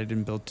God, I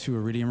didn't build 2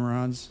 iridium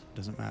rods.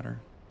 Doesn't matter.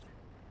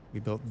 We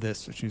built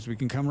this, which means we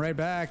can come right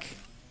back.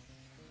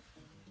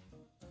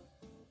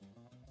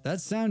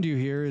 That sound you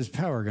hear is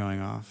power going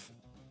off.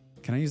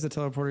 Can I use the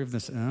teleporter of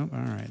this? Oh, all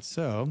right,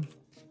 so...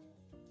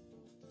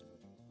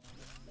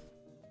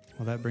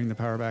 Will that bring the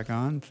power back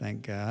on?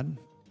 Thank God.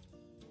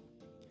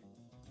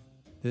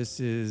 This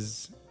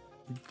is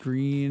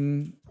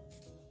green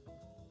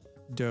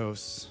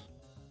dose.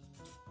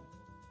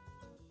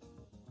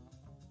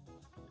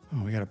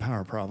 Oh, we got a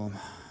power problem.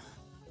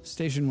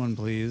 Station 1,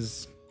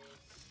 please.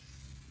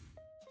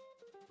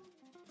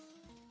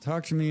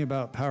 Talk to me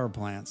about power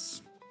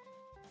plants.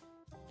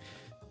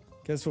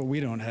 Guess what we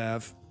don't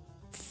have?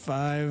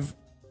 5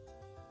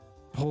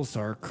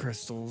 pulsar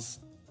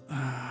crystals.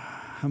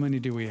 How many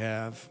do we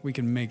have? We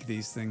can make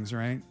these things,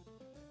 right?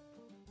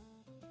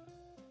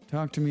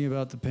 Talk to me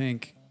about the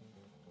pink.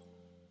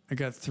 I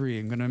got 3.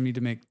 I'm gonna need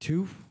to make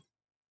 2.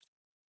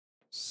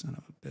 Son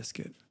of a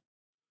biscuit.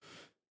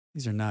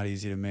 These are not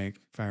easy to make,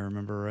 if I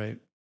remember right.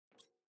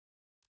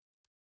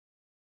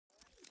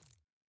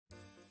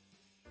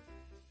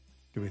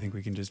 Do we think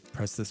we can just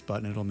press this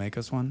button, it'll make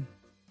us one?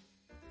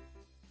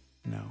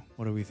 No.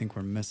 What do we think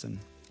we're missing?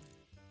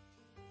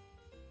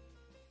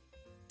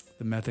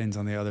 The methane's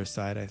on the other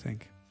side, I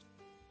think.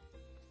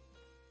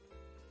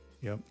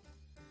 Yep.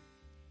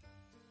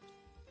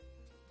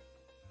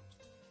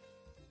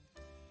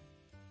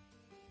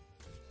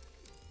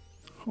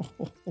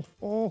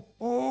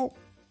 Oh,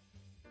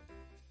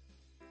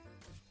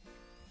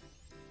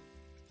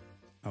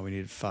 we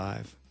needed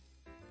 5.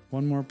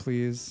 1 more,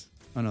 please.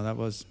 Oh, no, that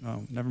was...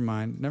 Oh, never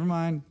mind. Never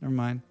mind. Never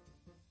mind.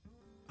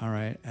 All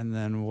right, and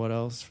then what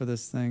else for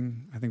this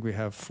thing? I think we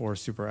have 4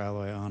 super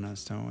alloy on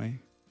us, don't we?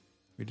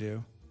 We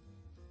do.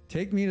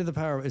 Take me to the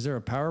power... Is there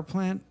a power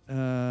plant?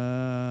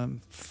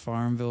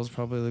 Farmville's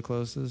probably the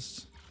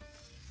closest.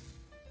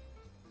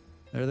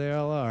 There they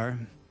all are.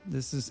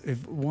 This is...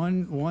 If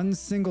one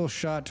single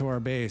shot to our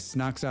base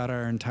knocks out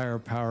our entire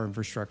power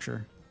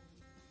infrastructure.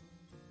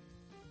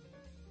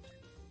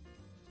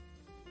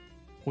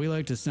 We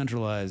like to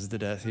centralize the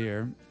death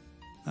here.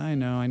 I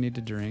know, I need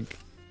to drink.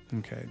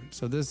 Okay,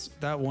 so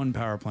that 1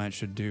 power plant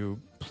should do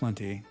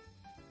plenty.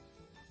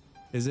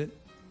 Is it?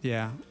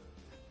 Yeah.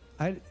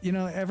 You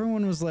know,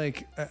 everyone was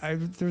like,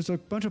 there's a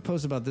bunch of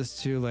posts about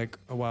this too, like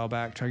a while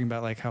back, talking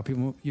about like how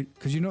people,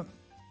 because you know,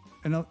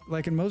 and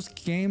like in most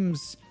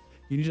games,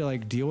 you need to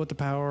like deal with the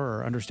power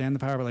or understand the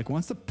power. But like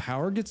once the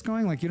power gets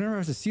going, like you never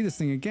have to see this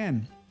thing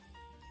again.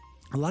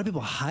 A lot of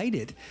people hide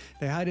it.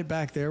 They hide it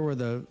back there where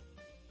the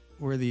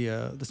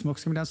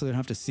smoke's coming down, so they don't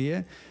have to see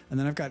it. And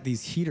then I've got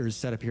these heaters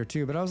set up here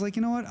too. But I was like,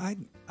 you know what?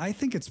 I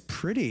think it's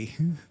pretty.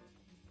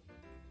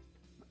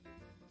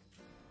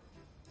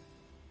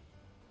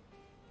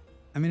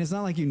 I mean, it's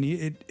not like you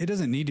need it. It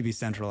doesn't need to be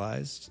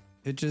centralized.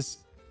 It just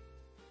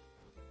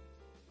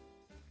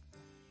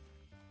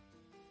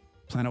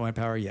planet-wide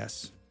power.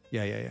 Yes.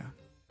 Yeah.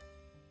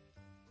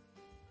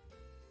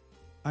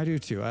 I do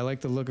too. I like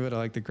the look of it. I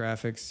like the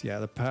graphics. Yeah,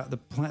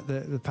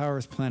 the power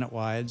is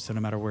planet-wide, so no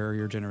matter where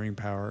you're generating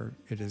power,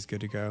 it is good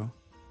to go.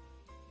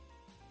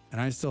 And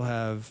I still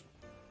have.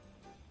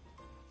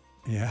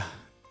 Yeah.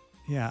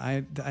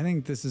 I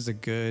think this is a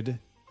good.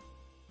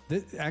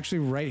 Actually,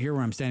 right here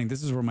where I'm standing,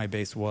 this is where my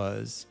base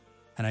was.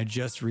 And I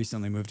just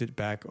recently moved it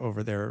back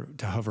over there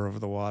to hover over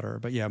the water.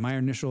 But yeah, my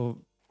initial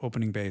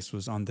opening base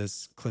was on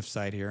this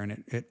cliffside here,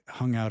 and it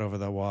hung out over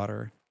the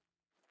water.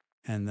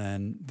 And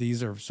then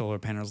these are solar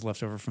panels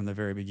left over from the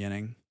very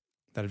beginning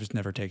that I've just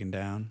never taken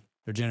down.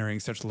 They're generating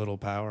such little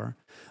power.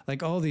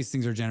 Like all these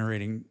things are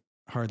generating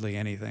hardly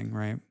anything,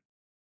 right?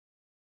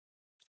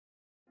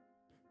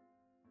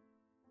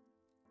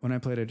 When I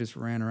played, I just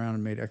ran around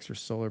and made extra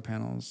solar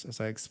panels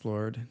as I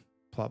explored,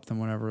 plopped them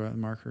whenever a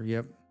marker.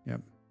 Yep.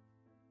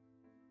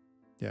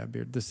 Yeah,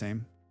 the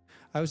same.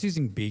 I was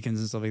using beacons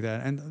and stuff like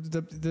that. And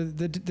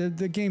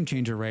the game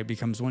changer, right,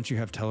 becomes once you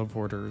have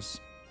teleporters,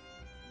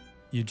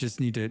 you just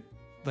need to,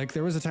 like,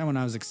 there was a time when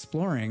I was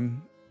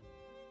exploring,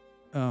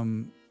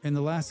 in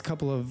the last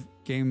couple of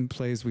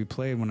gameplays we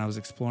played when I was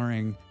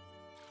exploring,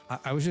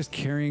 I was just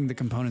carrying the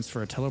components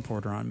for a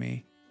teleporter on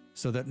me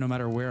so that no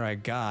matter where I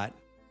got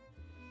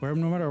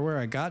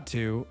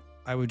to,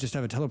 I would just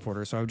have a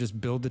teleporter. So I would just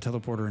build the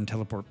teleporter and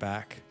teleport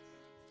back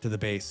to the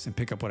base and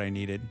pick up what I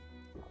needed.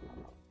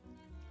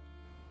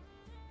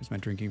 Here's my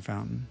drinking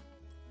fountain.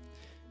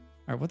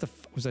 All right, what the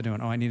was I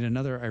doing? Oh, I need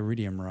another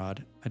iridium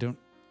rod. I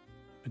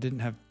didn't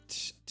have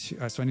two,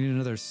 so I need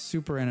another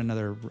super and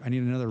I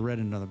need another red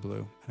and another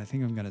blue. And I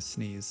think I'm gonna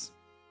sneeze.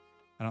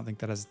 I don't think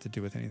that has to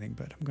do with anything,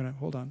 but I'm gonna,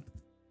 hold on.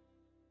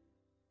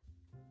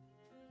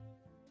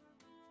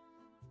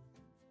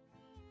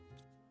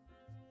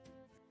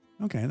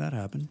 Okay, that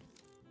happened.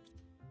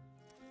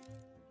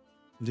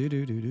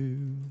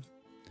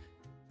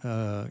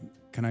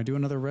 Can I do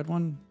another red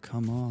one?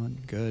 Come on,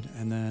 good.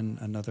 And then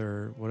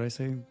another, what did I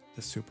say?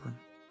 The super.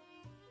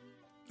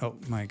 Oh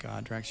my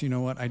God, Drax, you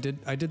know what? I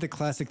did the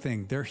classic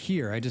thing. They're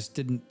here. I just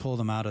didn't pull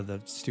them out of the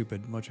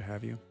stupid what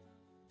have you.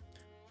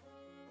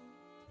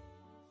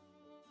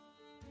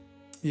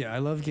 Yeah, I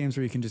love games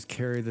where you can just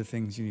carry the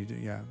things you need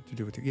to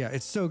do with you. Yeah,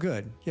 it's so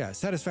good. Yeah,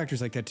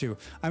 Satisfactory's like that too.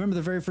 I remember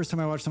the very first time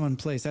I watched someone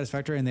play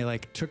Satisfactory and they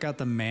like took out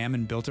the MAM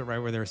and built it right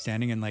where they were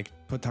standing and like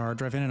put the hard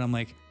drive in it. I'm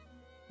like,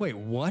 wait,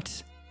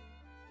 what?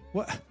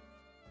 What?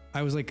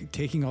 I was like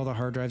taking all the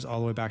hard drives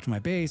all the way back to my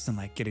base and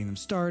like getting them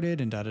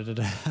started and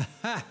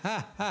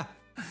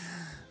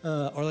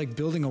or like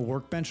building a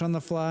workbench on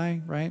the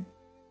fly, right?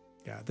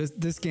 Yeah,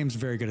 this game's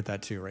very good at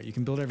that too, right? You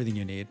can build everything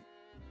you need.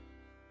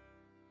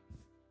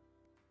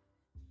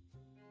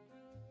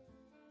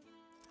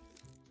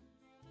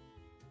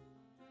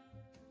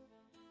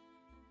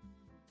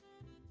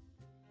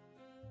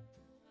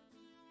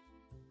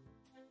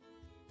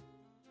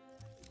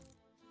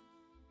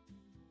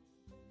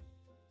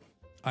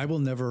 I will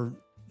never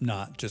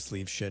not just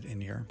leave shit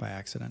in here by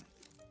accident.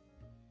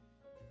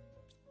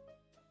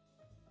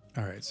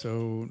 All right,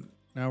 so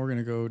now we're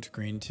gonna go to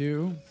green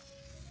 2.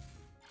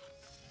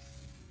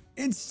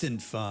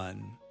 Instant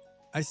fun.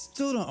 I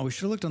still don't, oh, we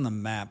should have looked on the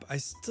map. I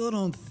still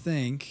don't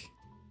think,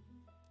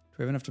 do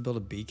we have enough to build a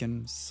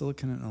beacon?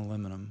 Silicon and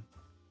aluminum.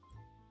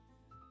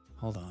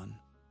 Hold on.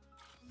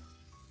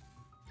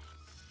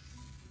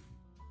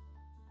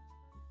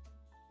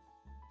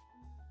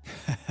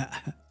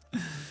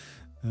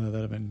 Oh,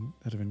 that'd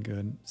have been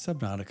good.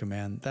 Subnautica,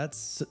 man. That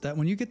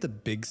when you get the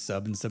big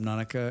sub in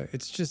Subnautica,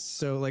 it's just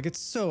so like it's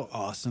so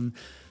awesome.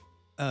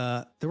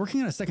 They're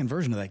working on a second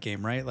version of that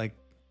game, right? Like,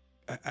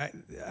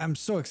 I'm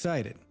so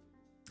excited.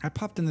 I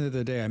popped in the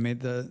other day. I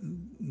made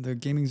the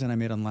gaming zone I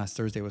made on last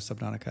Thursday with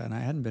Subnautica, and I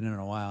hadn't been in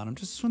a while. And I'm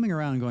just swimming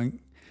around going,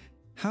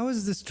 how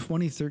is this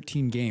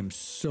 2013 game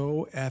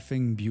so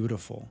effing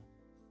beautiful?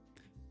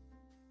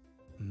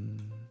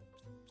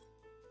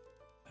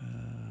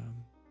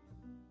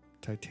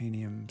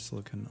 Titanium,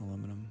 silicon,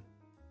 aluminum,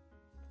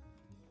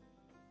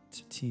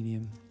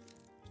 titanium,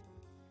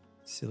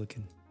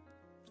 silicon,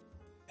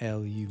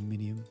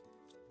 aluminium.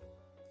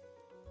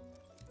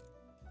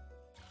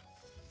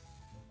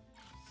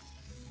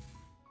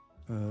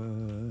 I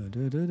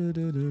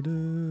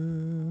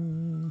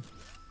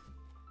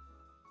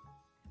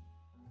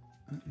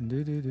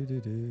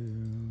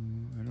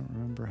don't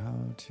remember how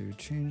to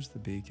change the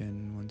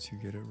beacon once you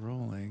get it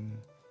rolling.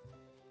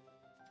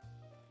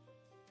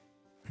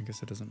 I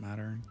guess it doesn't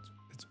matter.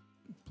 It's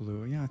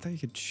blue. Yeah, I thought you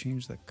could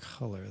change the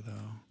color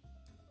though.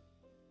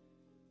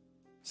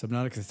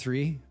 Subnautica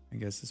 3, I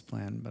guess is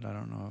planned, but I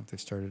don't know if they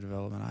started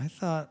development. I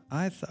thought,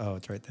 oh,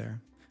 it's right there.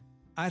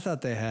 I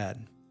thought they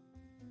had.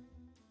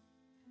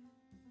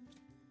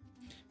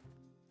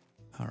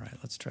 All right,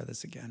 let's try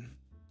this again.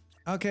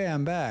 Okay,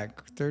 I'm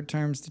back. Third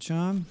time's the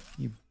charm.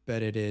 You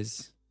bet it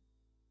is.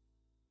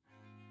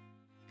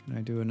 Can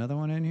I do another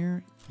one in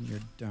here? You're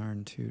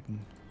darn tootin'.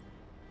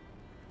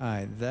 All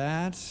right,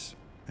 that,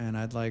 and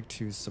I'd like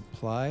to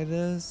supply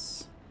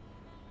this.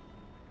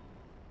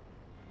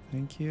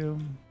 Thank you.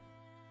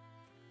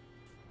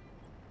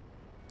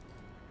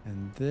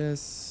 And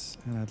this,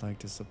 and I'd like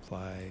to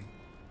supply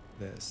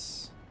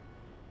this.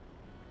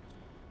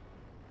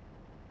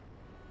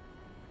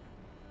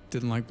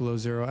 Didn't like Below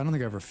Zero. I don't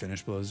think I ever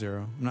finished Below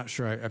Zero. I'm not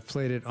sure. I've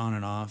played it on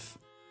and off.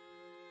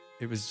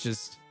 It was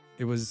just,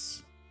 it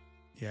was,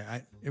 yeah,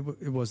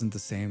 it wasn't the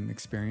same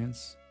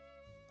experience.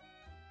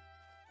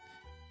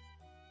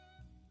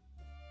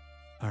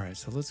 All right,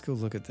 so let's go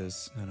look at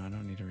this. No, I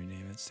don't need to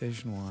rename it.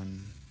 Station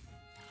 1.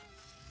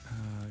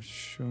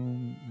 Show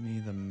me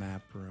the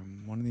map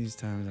room. One of these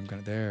times I'm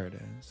gonna, there it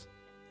is.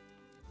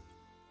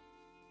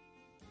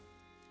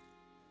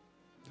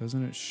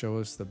 Doesn't it show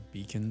us the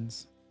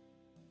beacons?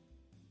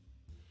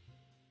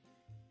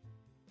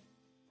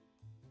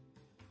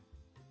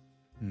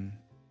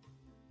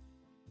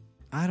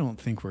 I don't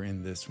think we're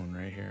in this one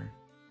right here.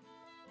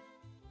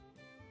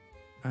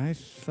 I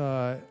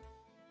thought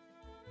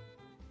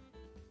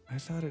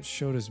it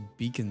showed us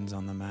beacons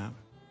on the map.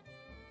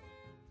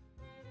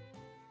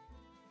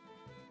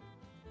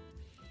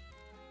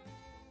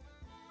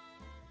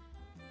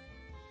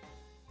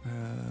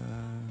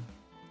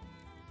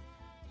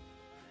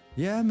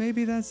 Yeah,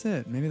 maybe that's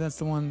it. Maybe that's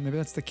the one. Maybe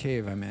that's the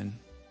cave I'm in.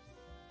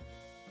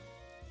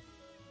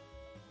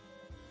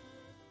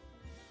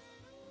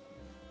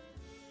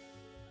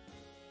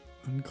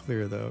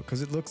 Unclear though,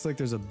 because it looks like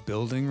there's a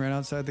building right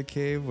outside the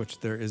cave,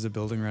 which there is a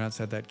building right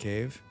outside that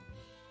cave.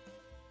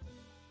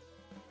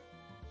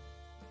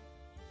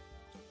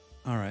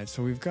 All right,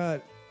 so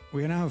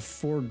we now have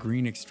 4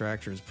 green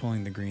extractors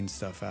pulling the green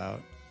stuff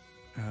out.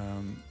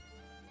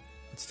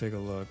 Let's take a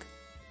look.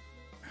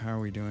 How are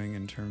we doing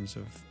in terms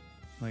of,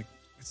 like,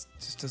 it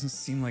just doesn't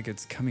seem like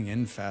it's coming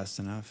in fast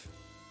enough.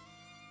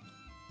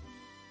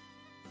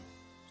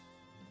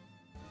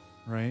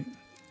 Right?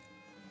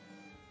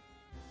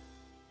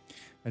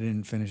 I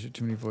didn't finish it.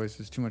 Too many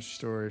voices, too much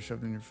story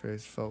shoved in your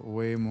face. Felt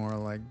way more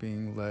like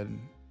being led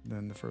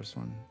than the first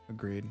one.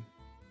 Agreed.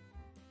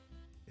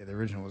 Yeah, the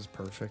original was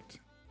perfect.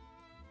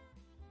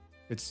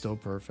 It's still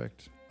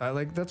perfect.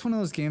 That's one of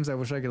those games I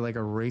wish I could like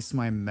erase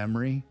my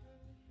memory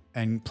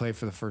and play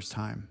for the first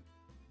time,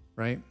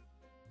 right?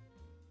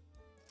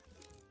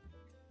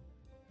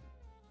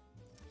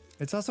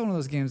 It's also one of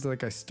those games that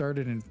like I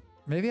started in,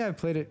 maybe I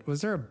played it,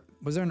 was there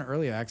an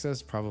early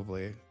access?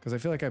 Probably, because I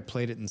feel like I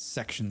played it in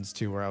sections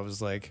too, where I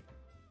was like,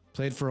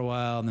 played for a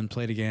while, and then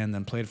played again,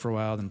 then played for a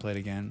while, then played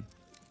again.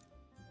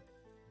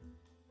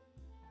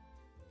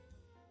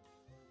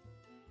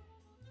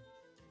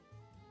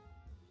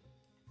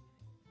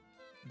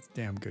 It's a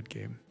damn good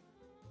game.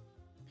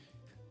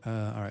 All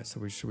right,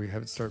 so should we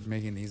have it start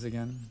making these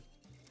again?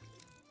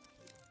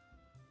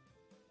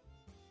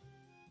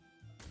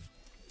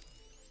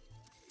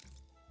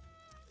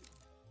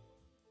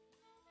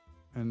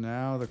 And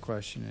now the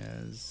question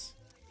is,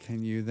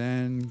 can you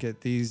then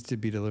get these to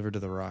be delivered to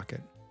the rocket?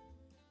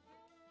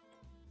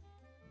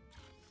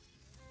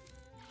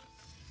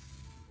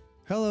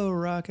 Hello,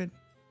 rocket.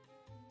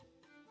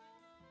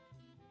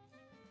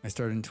 I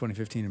started in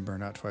 2015 and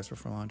burned out twice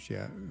before launch.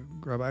 Yeah,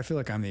 Grub, I feel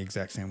like I'm the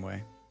exact same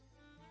way.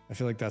 I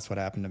feel like that's what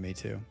happened to me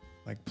too.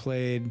 Like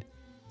played,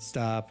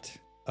 stopped,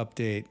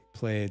 update,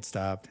 played,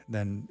 stopped,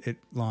 then it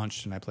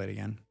launched and I played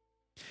again.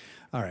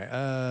 All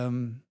right.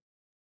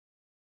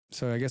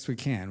 So I guess we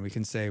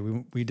can say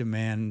we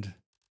demand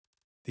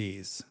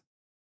these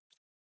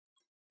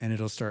and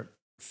it'll start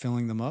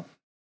filling them up.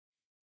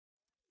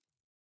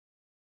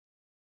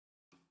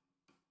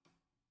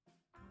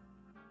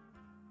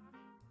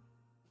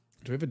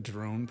 Do we have a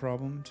drone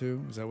problem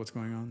too? Is that what's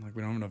going on? Like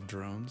we don't have enough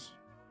drones?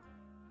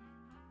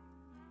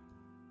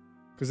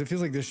 Because it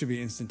feels like this should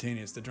be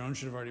instantaneous. The drone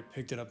should have already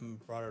picked it up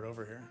and brought it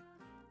over here.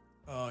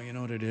 Oh, you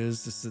know what it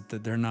is? This is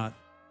that they're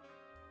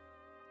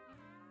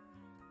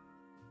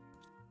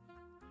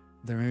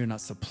maybe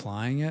not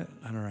supplying it.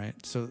 All right,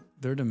 so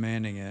they're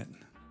demanding it.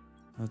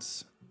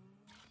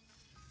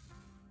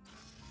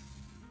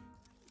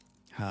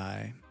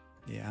 Hi.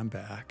 Yeah, I'm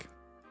back.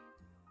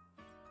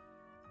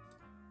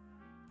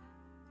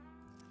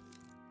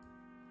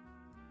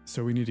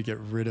 So we need to get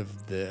rid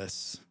of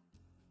this.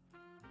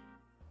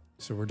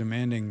 So we're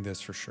demanding this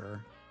for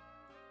sure,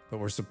 but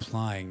we're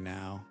supplying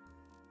now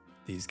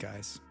these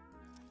guys.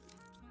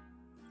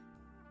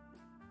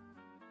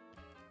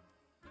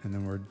 And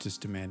then we're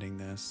just demanding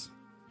this.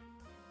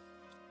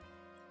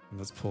 And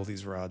let's pull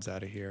these rods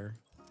out of here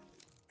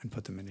and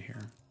put them into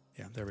here.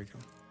 Yeah, there we go.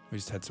 We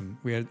just had some,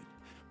 we had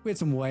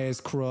some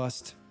wires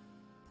crossed.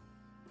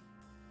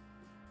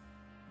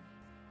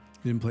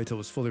 Didn't play till it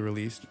was fully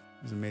released. It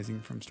was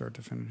amazing from start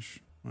to finish.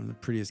 One of the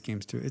prettiest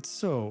games too. It's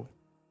so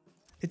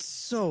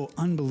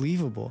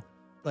unbelievable.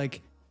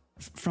 Like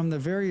from the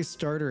very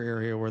starter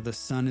area where the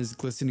sun is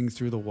glistening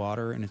through the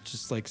water and it's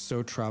just like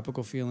so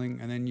tropical feeling,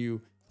 and then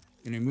you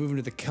move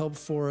into the kelp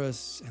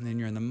forest, and then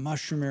you're in the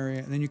mushroom area,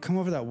 and then you come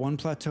over that one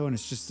plateau and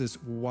it's just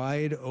this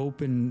wide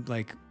open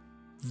like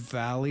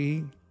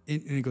valley,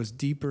 and it goes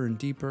deeper and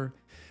deeper,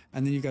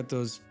 and then you got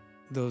those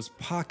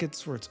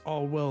pockets where it's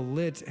all well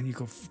lit, and you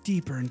go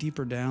deeper and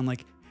deeper down.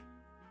 Like,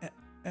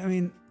 I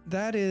mean,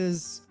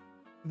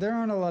 there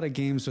aren't a lot of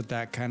games with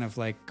that kind of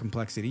like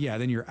complexity. Yeah,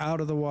 then you're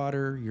out of the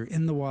water, you're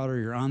in the water,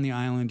 you're on the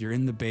island, you're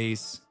in the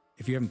base.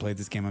 If you haven't played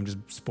this game, I'm just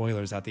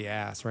spoilers out the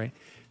ass, right?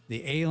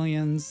 The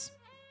aliens.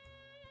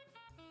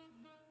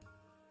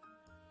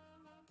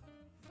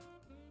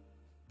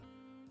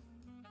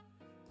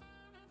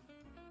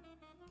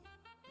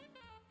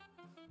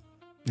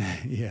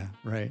 Yeah,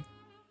 right.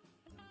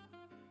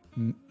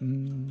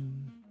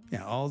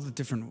 Yeah, all the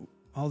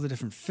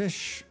different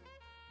fish.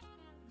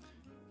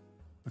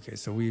 Okay,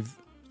 so we've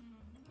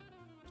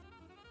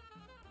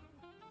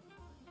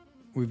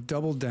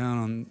doubled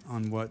down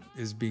on what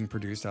is being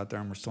produced out there,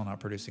 and we're still not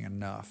producing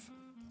enough.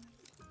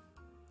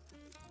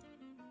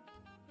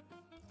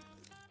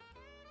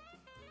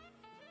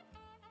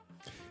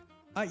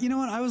 You know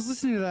what? I was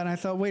listening to that and I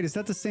thought, wait, is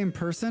that the same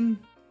person?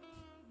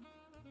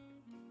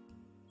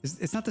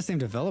 It's not the same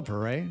developer,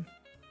 right?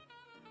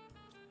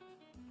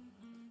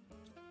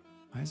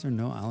 Why is there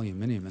no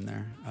aluminium in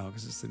there? Oh,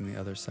 because it's in the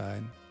other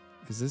side.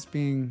 Is this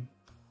being...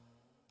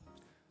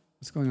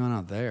 What's going on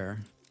out there?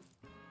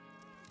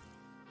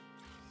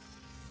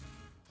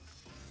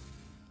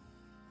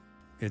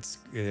 It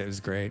was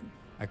great.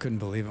 I couldn't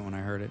believe it when I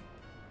heard it.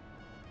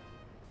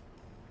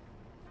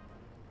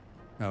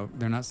 Oh,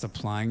 they're not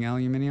supplying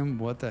aluminium?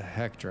 What the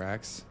heck,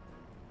 Drax?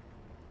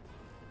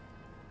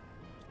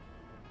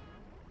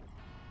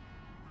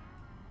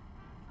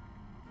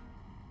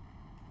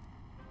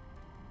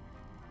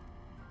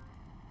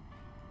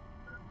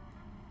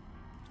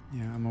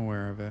 Yeah, I'm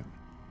aware of it.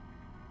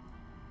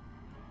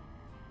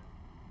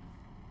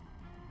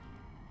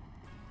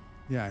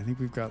 Yeah, I think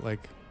we've got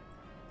like...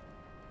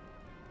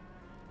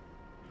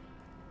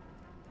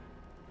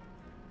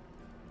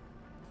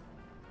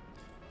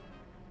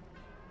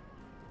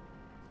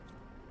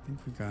 I think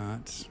we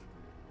got...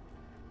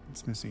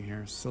 What's missing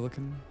here?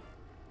 Silicon?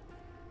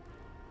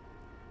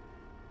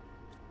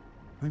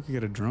 I think we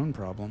got a drone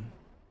problem.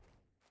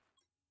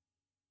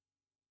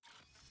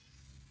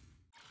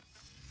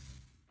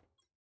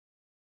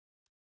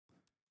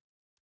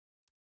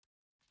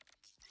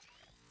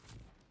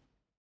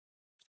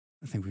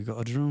 I think we got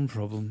a drone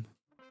problem.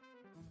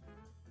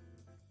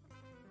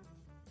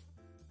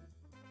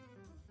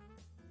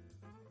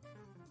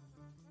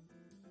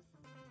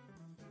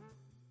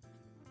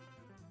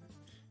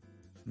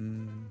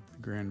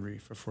 Grand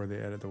Reef before they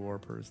added the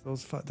warpers.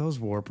 Those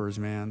warpers,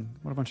 man.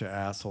 What a bunch of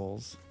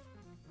assholes.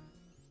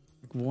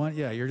 Like one,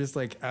 yeah, you're just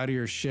like out of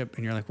your ship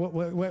and you're like,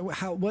 what,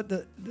 how, what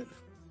the...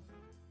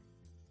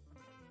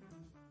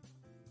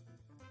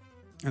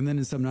 And then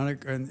in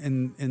Subnautica,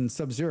 in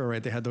Sub-Zero,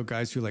 right, they had those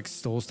guys who like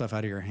stole stuff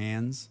out of your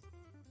hands.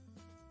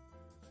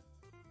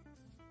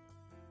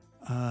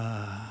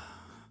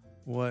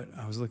 What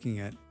I was looking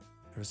at,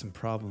 there were some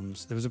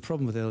problems. There was a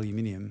problem with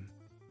aluminium.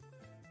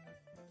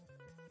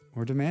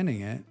 We're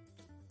demanding it.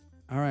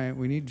 All right,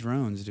 we need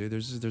drones, dude.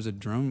 There's a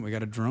drone. We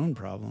got a drone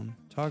problem.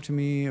 Talk to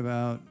me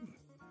about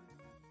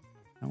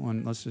that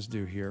one. Let's just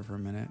do here for a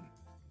minute.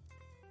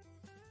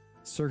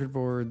 Circuit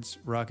boards,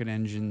 rocket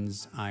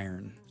engines,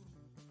 iron.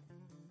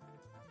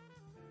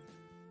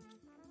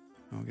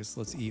 I guess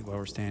let's eat while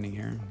we're standing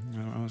here.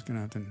 I was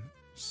gonna have to...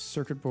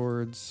 Circuit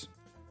boards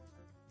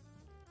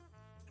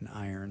and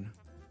iron.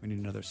 We need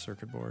another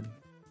circuit board.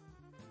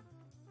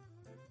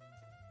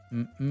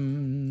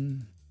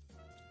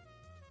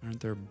 Aren't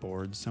there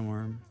boards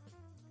somewhere?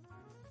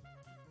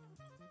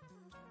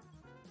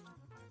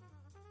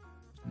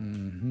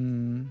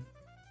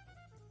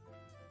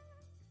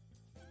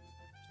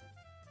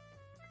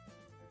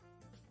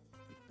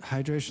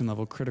 Hydration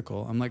level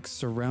critical. I'm like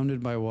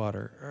surrounded by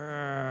water.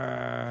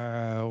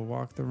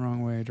 Walk the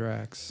wrong way,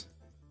 Drax.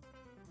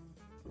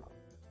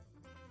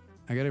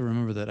 I gotta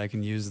remember that I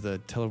can use the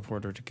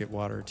teleporter to get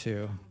water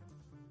too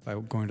by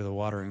going to the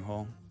watering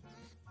hole.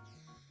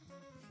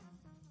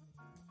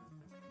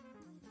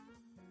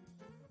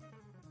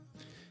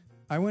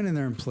 I went in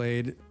there and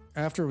played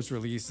after it was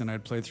released, and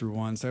I'd played through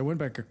once. I went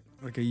back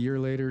like a year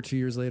later, 2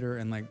 years later,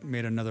 and like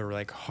made another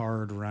like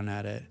hard run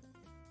at it.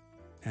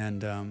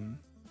 And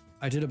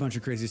I did a bunch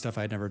of crazy stuff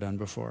I'd never done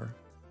before,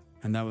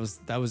 and that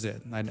was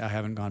it. I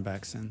haven't gone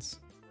back since.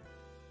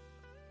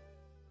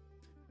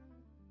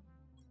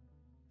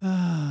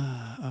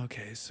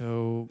 Okay,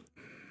 so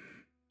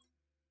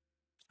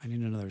I need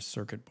another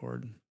circuit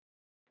board.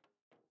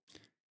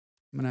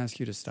 I'm gonna ask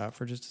you to stop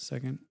for just a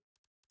second.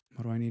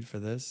 What do I need for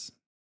this?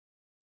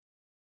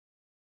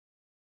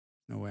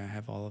 No way I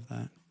have all of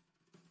that.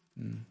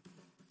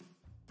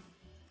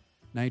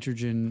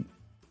 Nitrogen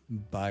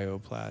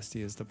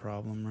bioplasty is the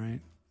problem, right?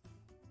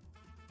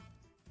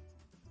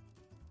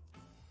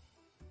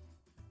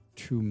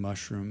 2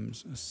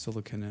 mushrooms, a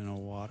silicon, and a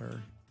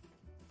water.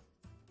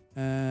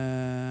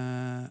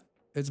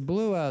 It's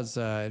blue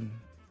outside.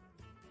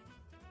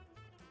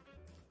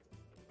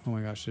 Oh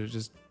my gosh, it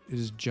just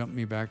jumped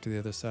me back to the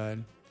other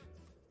side.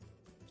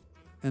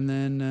 And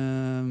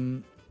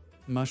then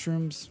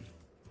mushrooms.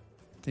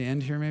 The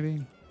end here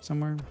maybe?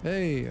 Somewhere?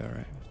 Hey,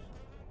 alright.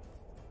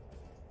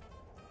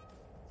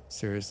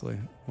 Seriously,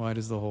 why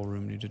does the whole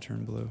room need to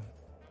turn blue?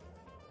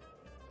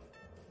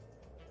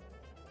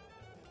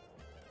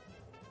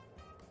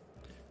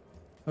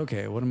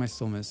 Okay, what am I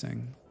still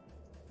missing?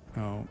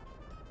 Oh,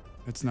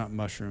 it's not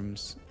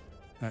mushrooms.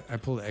 I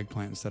pulled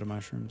eggplant instead of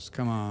mushrooms.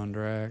 Come on,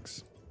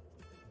 Drax.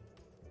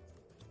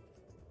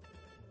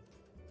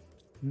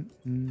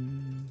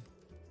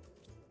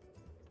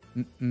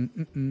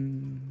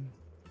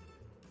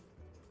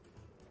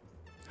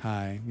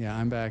 Hi, yeah,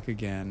 I'm back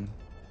again.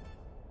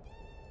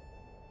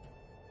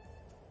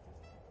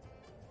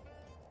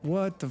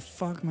 What the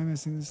fuck am I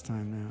missing this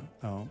time now?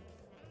 Oh,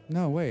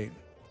 no, wait.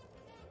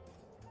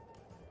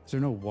 Is there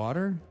no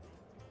water?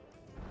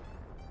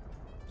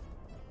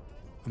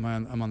 I'm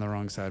on the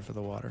wrong side for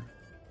the water.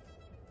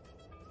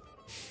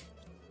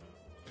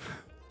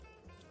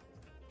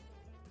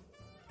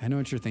 I know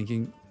what you're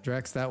thinking.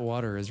 Drax, that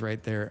water is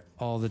right there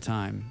all the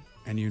time,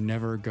 and you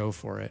never go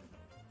for it.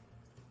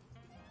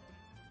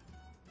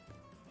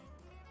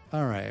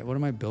 All right, what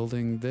am I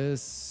building?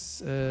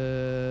 This...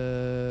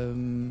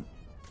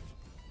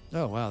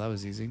 Oh, wow, that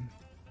was easy.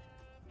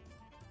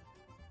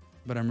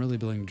 But I'm really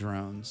building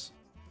drones,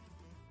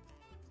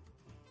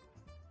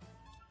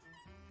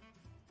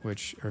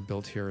 which are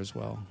built here as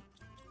well.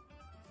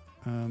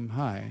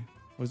 Hi.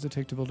 What does it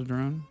take to build a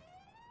drone?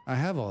 I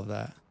have all of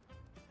that.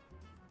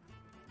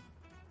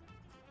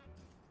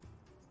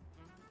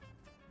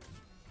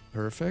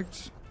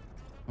 Perfect.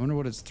 I wonder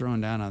what it's throwing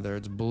down out there.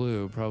 It's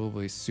blue,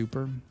 probably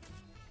super.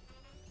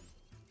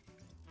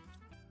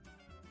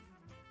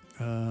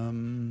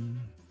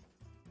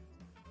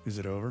 Is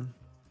it over?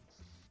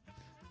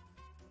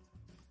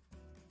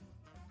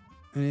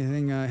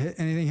 Anything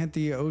hit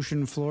the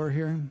ocean floor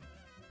here?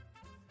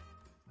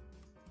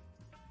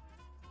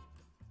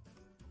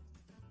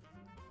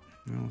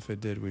 Well, if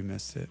it did, we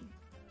missed it.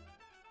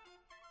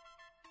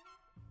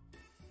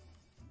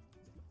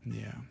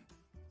 Yeah.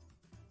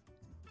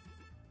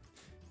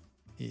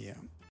 Yeah.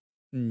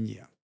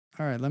 Yeah.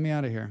 All right, let me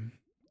out of here.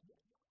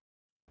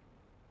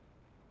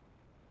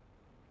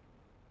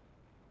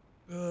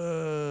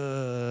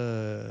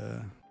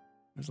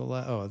 There's a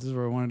lot. Oh, this is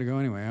where I wanted to go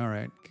anyway. All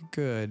right,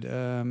 good.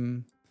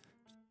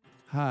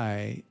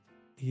 Hi.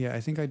 Yeah, I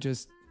think I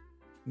just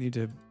need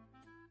to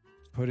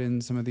put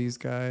in some of these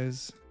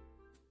guys.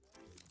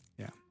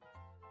 Yeah.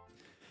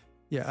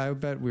 Yeah, I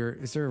bet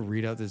is there a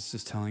readout that's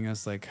just telling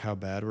us like how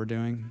bad we're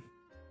doing?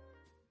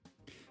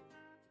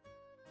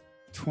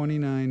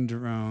 29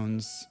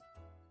 drones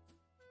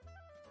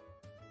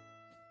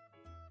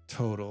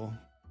total.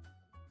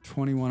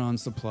 21 on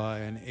supply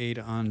and 8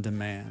 on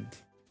demand.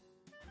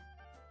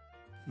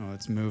 Oh,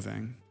 it's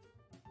moving.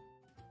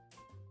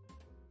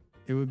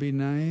 It would be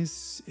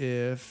nice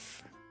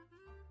if...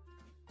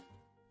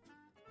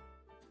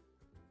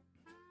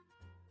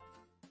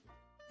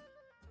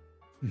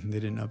 They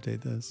didn't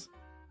update this.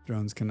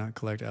 Drones cannot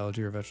collect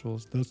algae or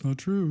vegetables. That's not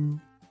true.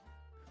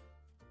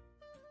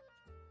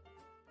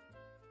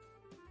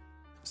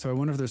 So I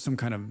wonder if there's some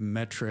kind of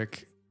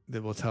metric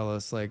that will tell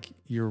us like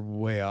you're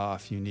way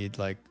off. You need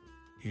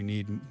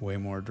way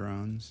more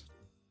drones.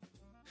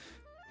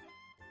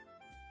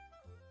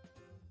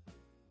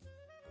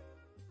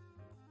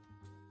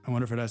 I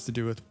wonder if it has to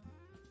do with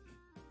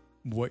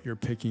what you're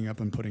picking up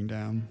and putting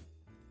down.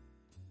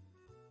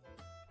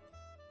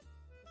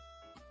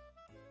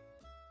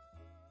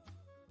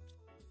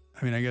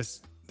 I mean, I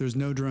guess there's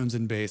no drones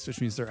in base, which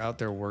means they're out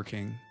there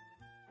working.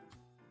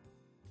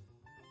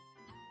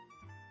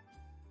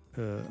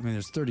 I mean,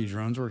 there's 30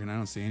 drones working. I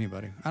don't see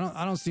anybody. I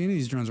don't see any of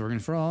these drones working.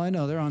 For all I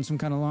know, they're on some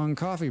kind of long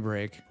coffee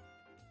break.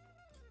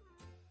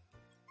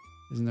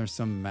 Isn't there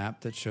some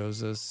map that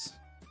shows us?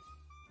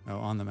 Oh,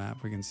 on the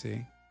map we can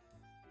see.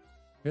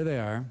 Here they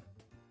are.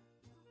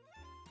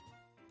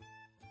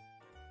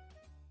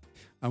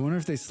 I wonder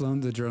if they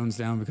slowed the drones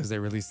down because they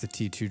released the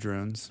T2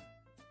 drones.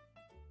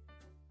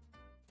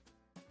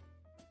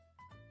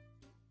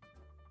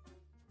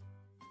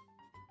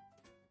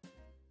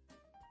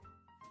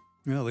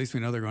 Well, at least we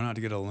know they're going out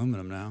to get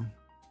aluminum now.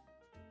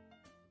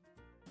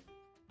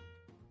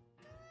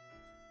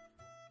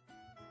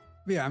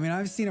 But yeah, I mean,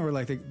 I've seen it where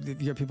like you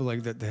get people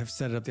like that. They have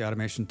set up the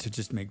automation to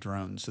just make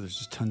drones, so there's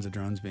just tons of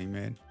drones being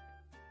made.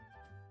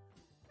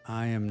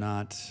 I am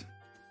not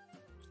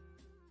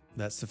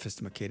that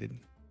sophisticated.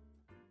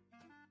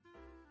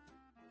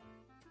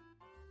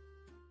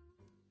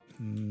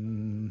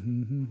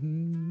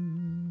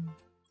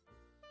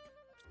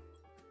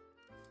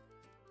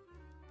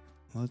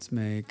 Let's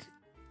make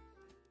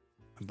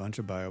a bunch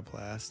of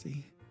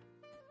bioplasty.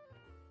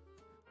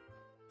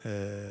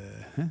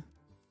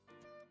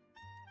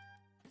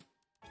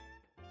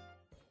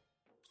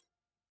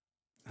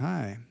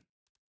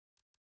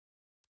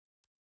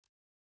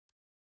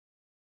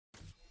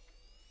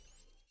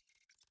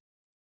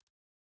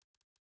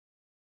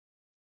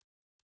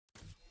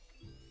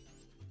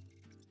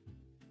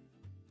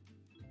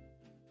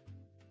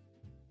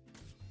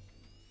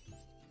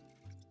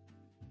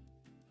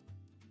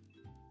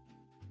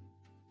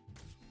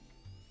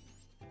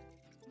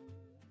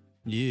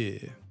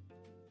 Yeah.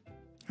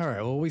 All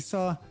right. Well, we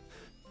saw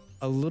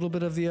a little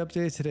bit of the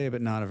update today,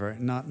 but not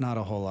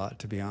a whole lot,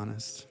 to be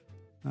honest.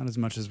 Not as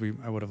much as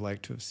I would have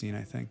liked to have seen,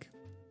 I think.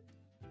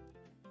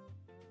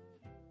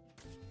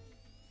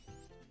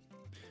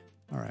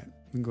 All right.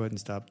 We can go ahead and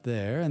stop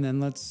there. And then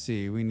let's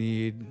see. We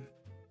need...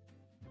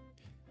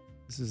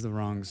 This is the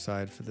wrong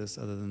side for this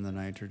other than the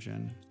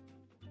nitrogen,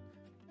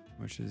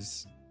 which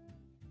is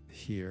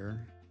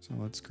here. So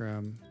let's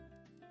grab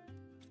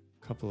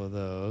a couple of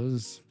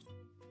those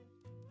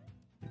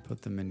and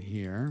put them in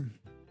here.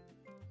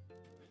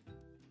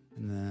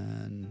 And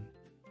then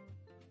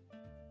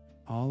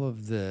all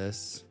of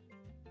this.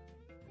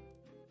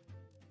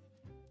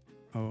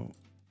 Oh.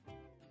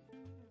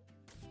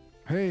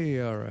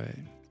 Hey, all right.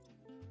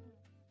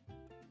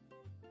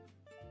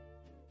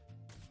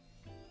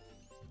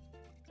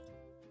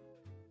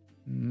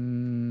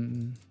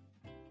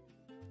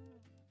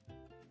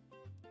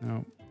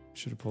 No,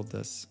 should have pulled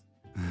this.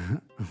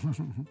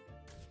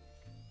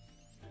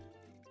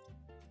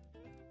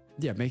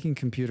 Yeah, making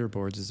computer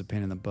boards is a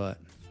pain in the butt.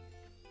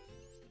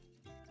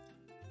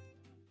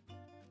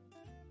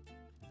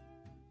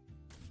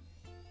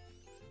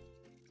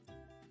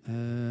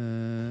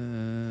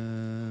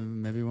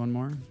 Maybe one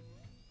more?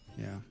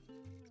 Yeah.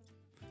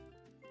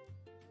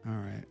 All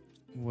right.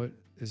 What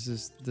is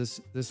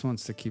this? This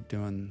wants to keep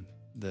doing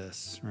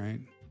this, right?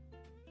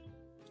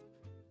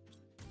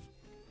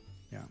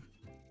 Yeah.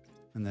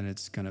 And then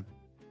it's gonna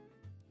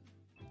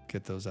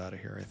get those out of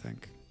here, I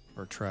think.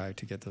 Or try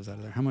to get those out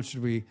of there. How much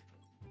did we...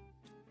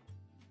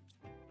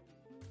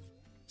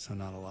 So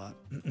not a lot.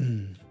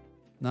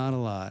 Not a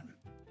lot.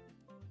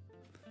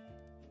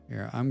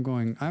 Here, I'm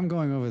going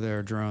over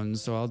there,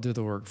 drones, so I'll do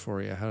the work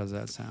for you. How does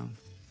that sound?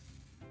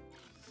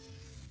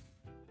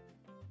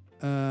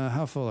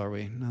 How full are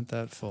we? Not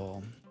that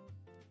full.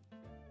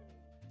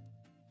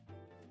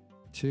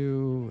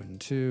 2 and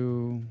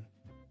 2.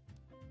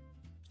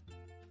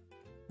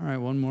 All right,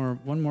 one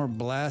more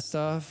blast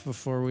off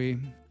before we...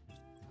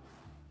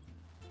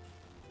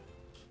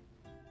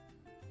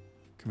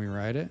 Can we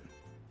ride it?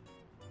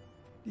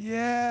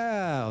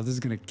 Yeah! Oh, this is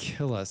gonna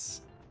kill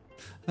us.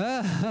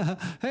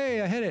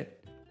 Hey, I hit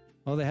it!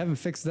 Well, they haven't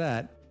fixed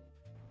that.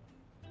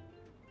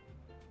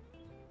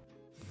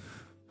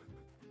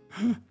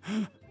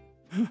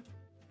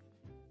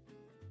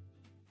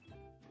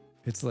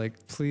 It's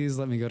like, please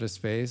let me go to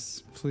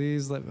space.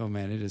 Please let... Oh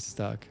man, it is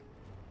stuck.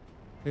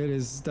 It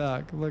is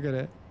stuck. Look at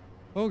it.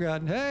 Oh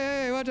god.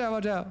 Hey, watch out,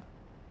 watch out.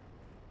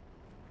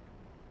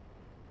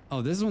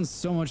 Oh, this one's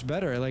so much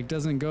better. It like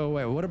doesn't go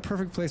away. What a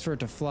perfect place for it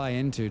to fly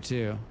into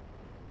too.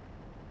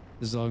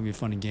 This is all gonna be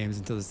fun and games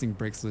until this thing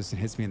breaks loose and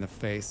hits me in the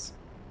face.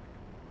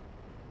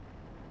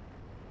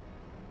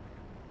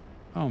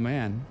 Oh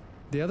man.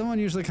 The other one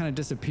usually kind of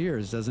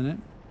disappears, doesn't it?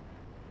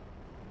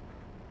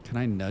 Can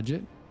I nudge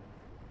it?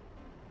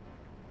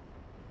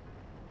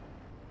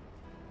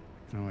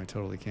 Oh, I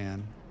totally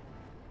can.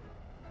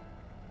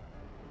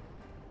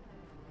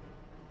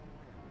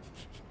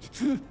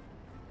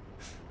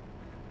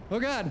 Oh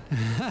god.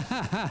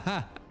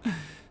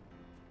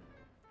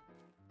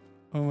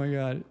 Oh my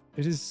god.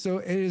 It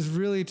is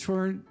really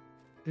torn.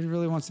 It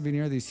really wants to be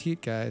near these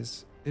heat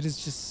guys. It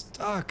is just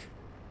stuck.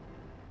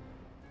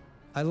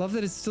 I love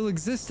that it's still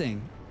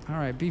existing. All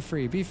right, be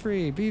free, be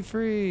free, be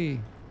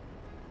free.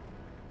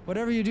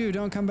 Whatever you do,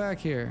 don't come back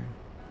here.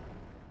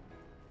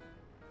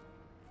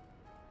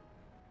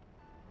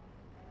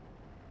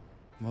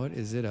 What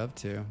is it up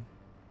to?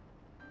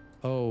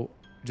 Oh,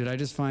 did I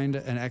just find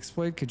an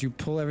exploit? Could you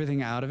pull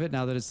everything out of it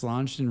now that it's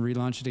launched and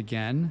relaunch it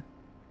again?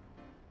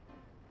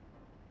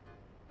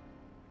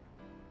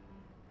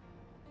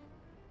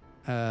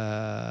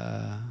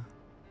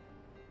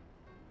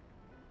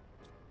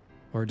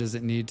 Or does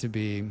it need to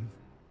be...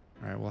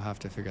 All right, we'll have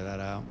to figure that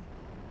out.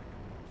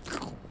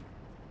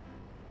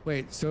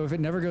 Wait, so if it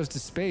never goes to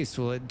space,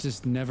 will it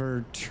just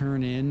never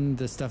turn in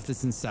the stuff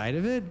that's inside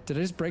of it? Did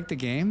I just break the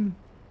game?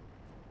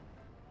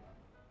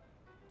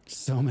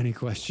 So many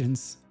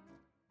questions.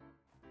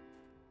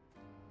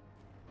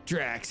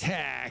 Drax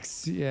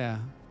hacks, yeah.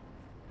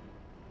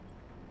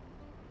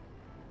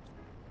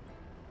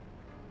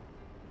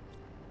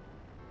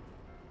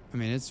 I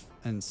mean, it's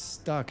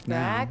stuck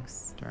now.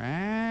 Drax?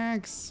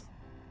 Drax.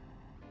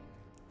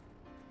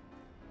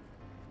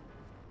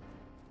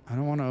 I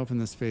don't want to open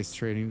the space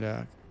trading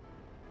dock.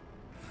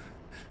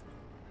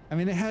 I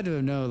mean, they had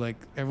to know, like,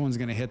 everyone's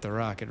going to hit the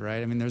rocket,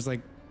 right? I mean, there's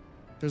like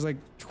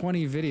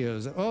 20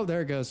 videos. Oh,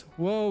 there it goes.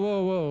 Whoa,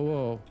 whoa, whoa,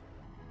 whoa.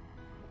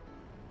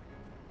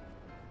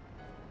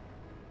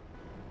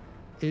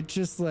 It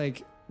just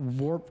like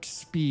warped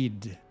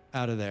speed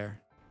out of there.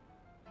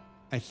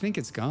 I think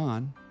it's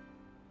gone.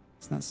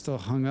 It's not still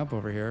hung up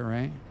over here,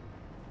 right?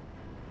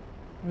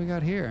 What do we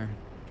got here?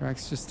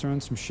 Drax just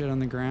throwing some shit on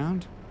the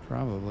ground?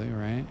 Probably,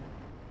 right?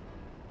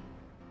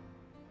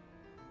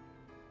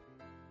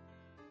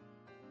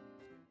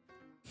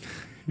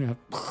 Yep.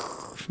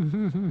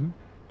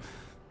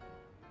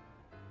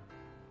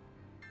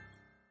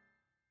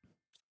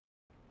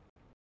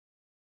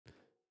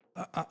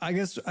 I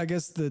guess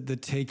the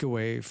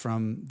takeaway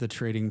from the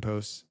trading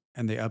posts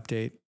and the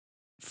update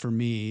for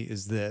me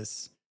is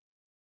this.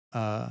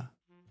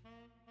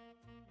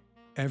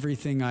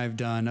 Everything I've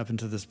done up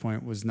until this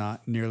point was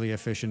not nearly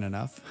efficient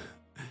enough.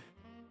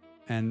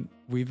 And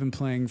we've been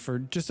playing for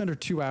just under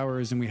 2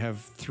 hours and we have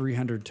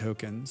 300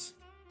 tokens.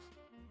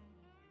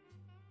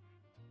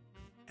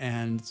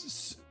 And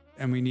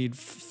we need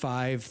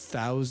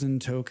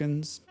 5,000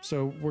 tokens.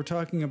 So we're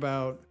talking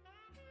about,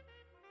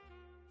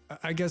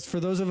 I guess for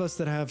those of us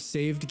that have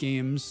saved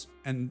games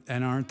and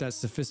aren't that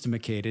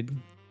sophisticated,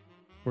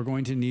 we're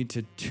going to need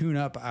to tune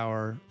up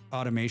our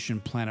automation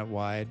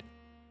planet-wide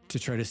to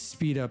try to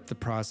speed up the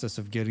process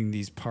of getting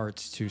these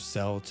parts to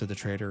sell to the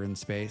trader in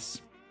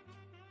space.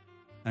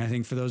 And I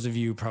think for those of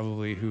you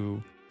probably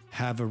who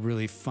have a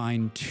really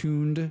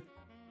fine-tuned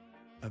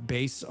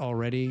base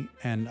already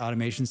and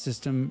automation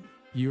system,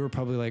 you were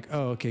probably like,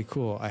 oh, okay,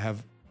 cool. I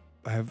have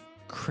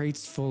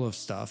crates full of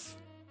stuff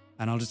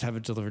and I'll just have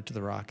it delivered to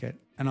the rocket.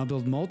 And I'll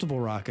build multiple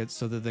rockets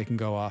so that they can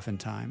go off in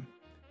time.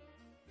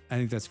 I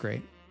think that's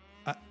great.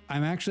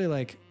 I'm actually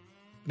like,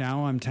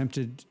 now I'm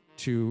tempted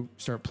to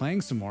start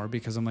playing some more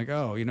because I'm like,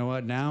 oh, you know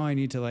what? Now I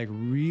need to like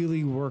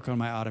really work on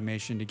my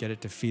automation to get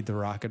it to feed the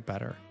rocket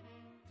better.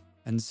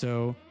 And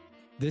so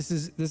this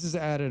has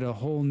added a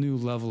whole new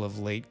level of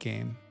late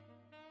game.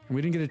 And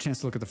we didn't get a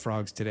chance to look at the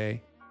frogs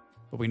today,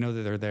 but we know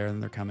that they're there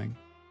and they're coming.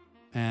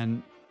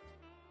 And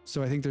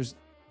so I think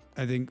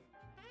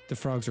the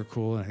frogs are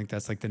cool. And I think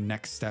that's like the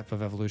next step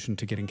of evolution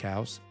to getting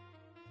cows.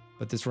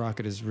 But this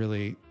rocket is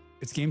really,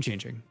 it's game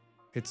changing.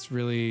 It's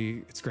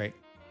great.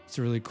 It's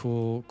a really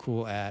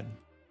cool ad.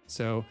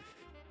 So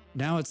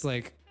now it's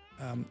like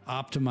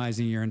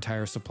optimizing your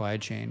entire supply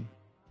chain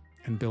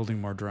and building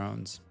more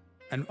drones.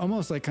 And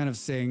almost like kind of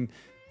saying,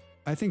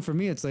 I think for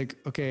me, it's like,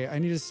 okay, I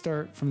need to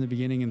start from the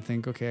beginning and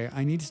think, okay,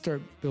 I need to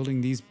start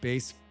building these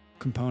base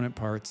component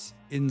parts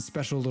in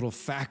special little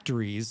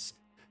factories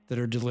that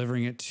are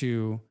delivering it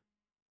to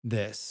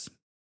this.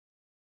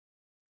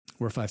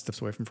 We're 5 steps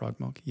away from frog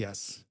milk.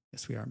 Yes.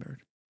 Yes, we are,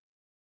 Bird.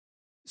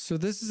 So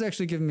this has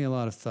actually given me a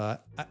lot of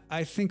thought.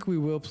 I think we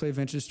will play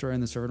Vintage Story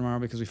in the server tomorrow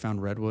because we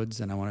found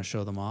redwoods and I want to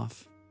show them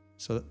off.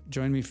 So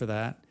join me for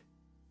that.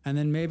 And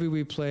then maybe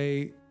we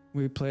play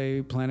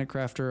Planet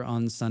Crafter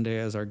on Sunday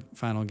as our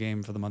final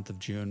game for the month of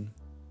June.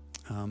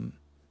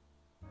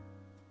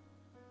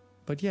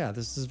 But yeah,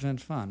 this has been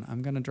fun.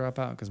 I'm going to drop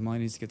out because Molly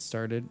needs to get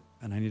started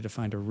and I need to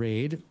find a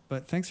raid.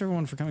 But thanks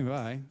everyone for coming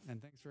by and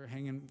thanks for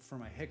hanging for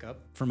my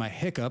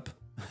hiccup.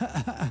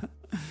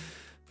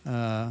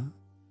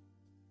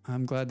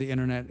 I'm glad the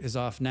internet is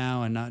off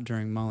now and not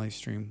during Molly's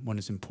stream when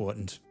it's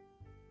important.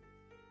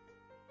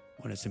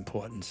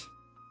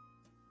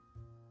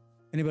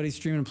 Anybody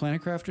streaming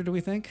Planet Crafter, do we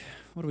think?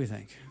 What do we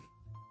think?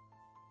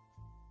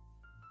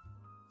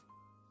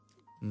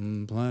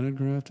 Planet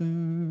Crafter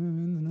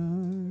in the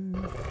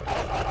night.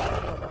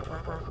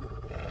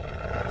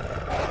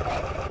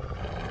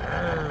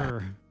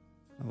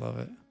 I love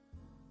it.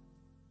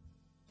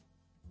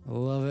 I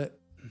love it.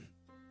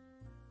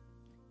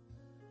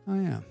 Oh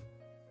yeah.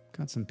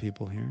 Got some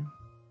people here.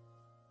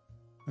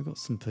 I got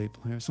some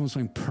people here. Someone's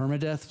playing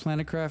Permadeath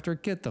Planet Crafter.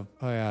 Get the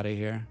fuck out of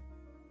here.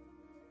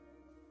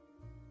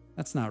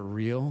 That's not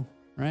real,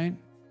 right?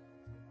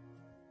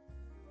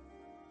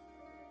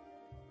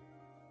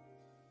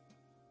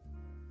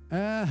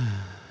 You're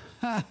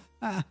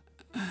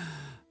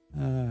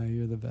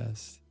the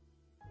best.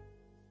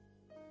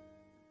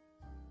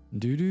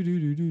 Do do do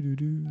do do do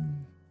do.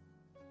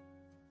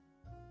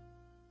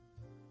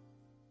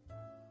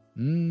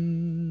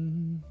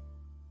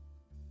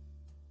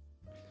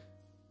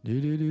 Do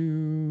do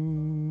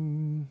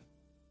do.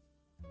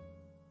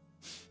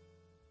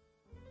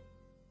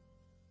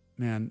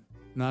 Man,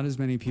 not as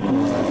many people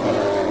as I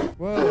thought.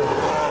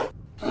 Whoa.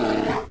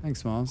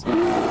 Thanks, Smalls.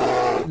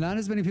 Not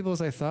as many people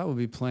as I thought would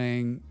be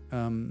playing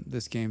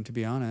this game, to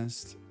be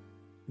honest,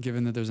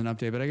 given that there's an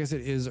update. But I guess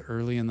it is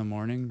early in the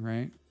morning,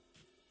 right?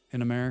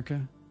 In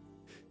America.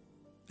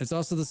 It's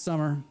also the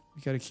summer.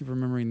 You got to keep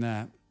remembering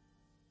that.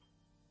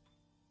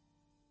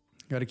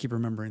 Got to keep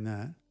remembering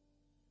that.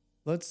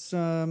 Let's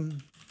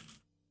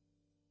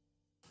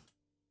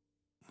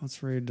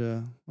raid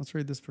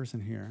this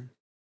person here.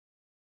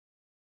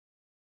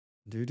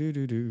 Do do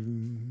do do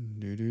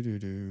do do do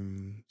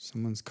do.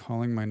 Someone's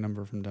calling my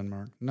number from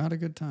Denmark. Not a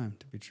good time,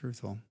 to be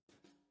truthful.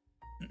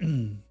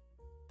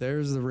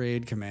 There's the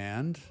raid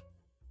command.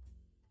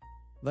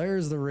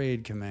 There's the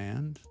raid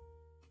command.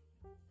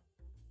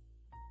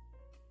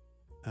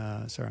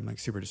 Sorry, I'm like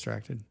super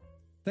distracted.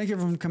 Thank you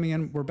everyone for coming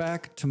in. We're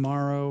back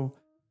tomorrow,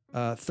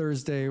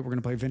 Thursday. We're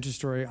gonna play Vintage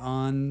Story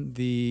on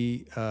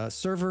the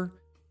server.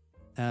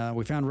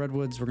 We found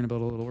redwoods. We're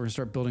gonna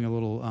start building a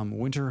little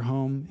winter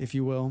home, if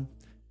you will.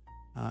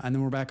 And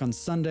then we're back on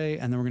Sunday,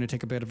 and then we're going to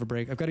take a bit of a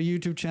break. I've got a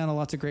YouTube channel,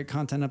 lots of great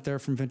content up there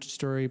from Vintage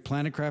Story,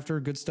 Planet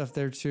Crafter, good stuff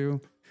there too.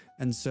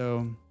 And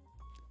so,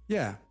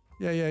 yeah.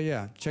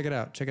 Check it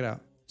out.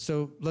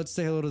 So let's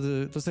say hello to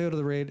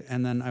the raid,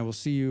 and then I will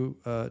see you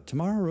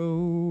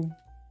tomorrow.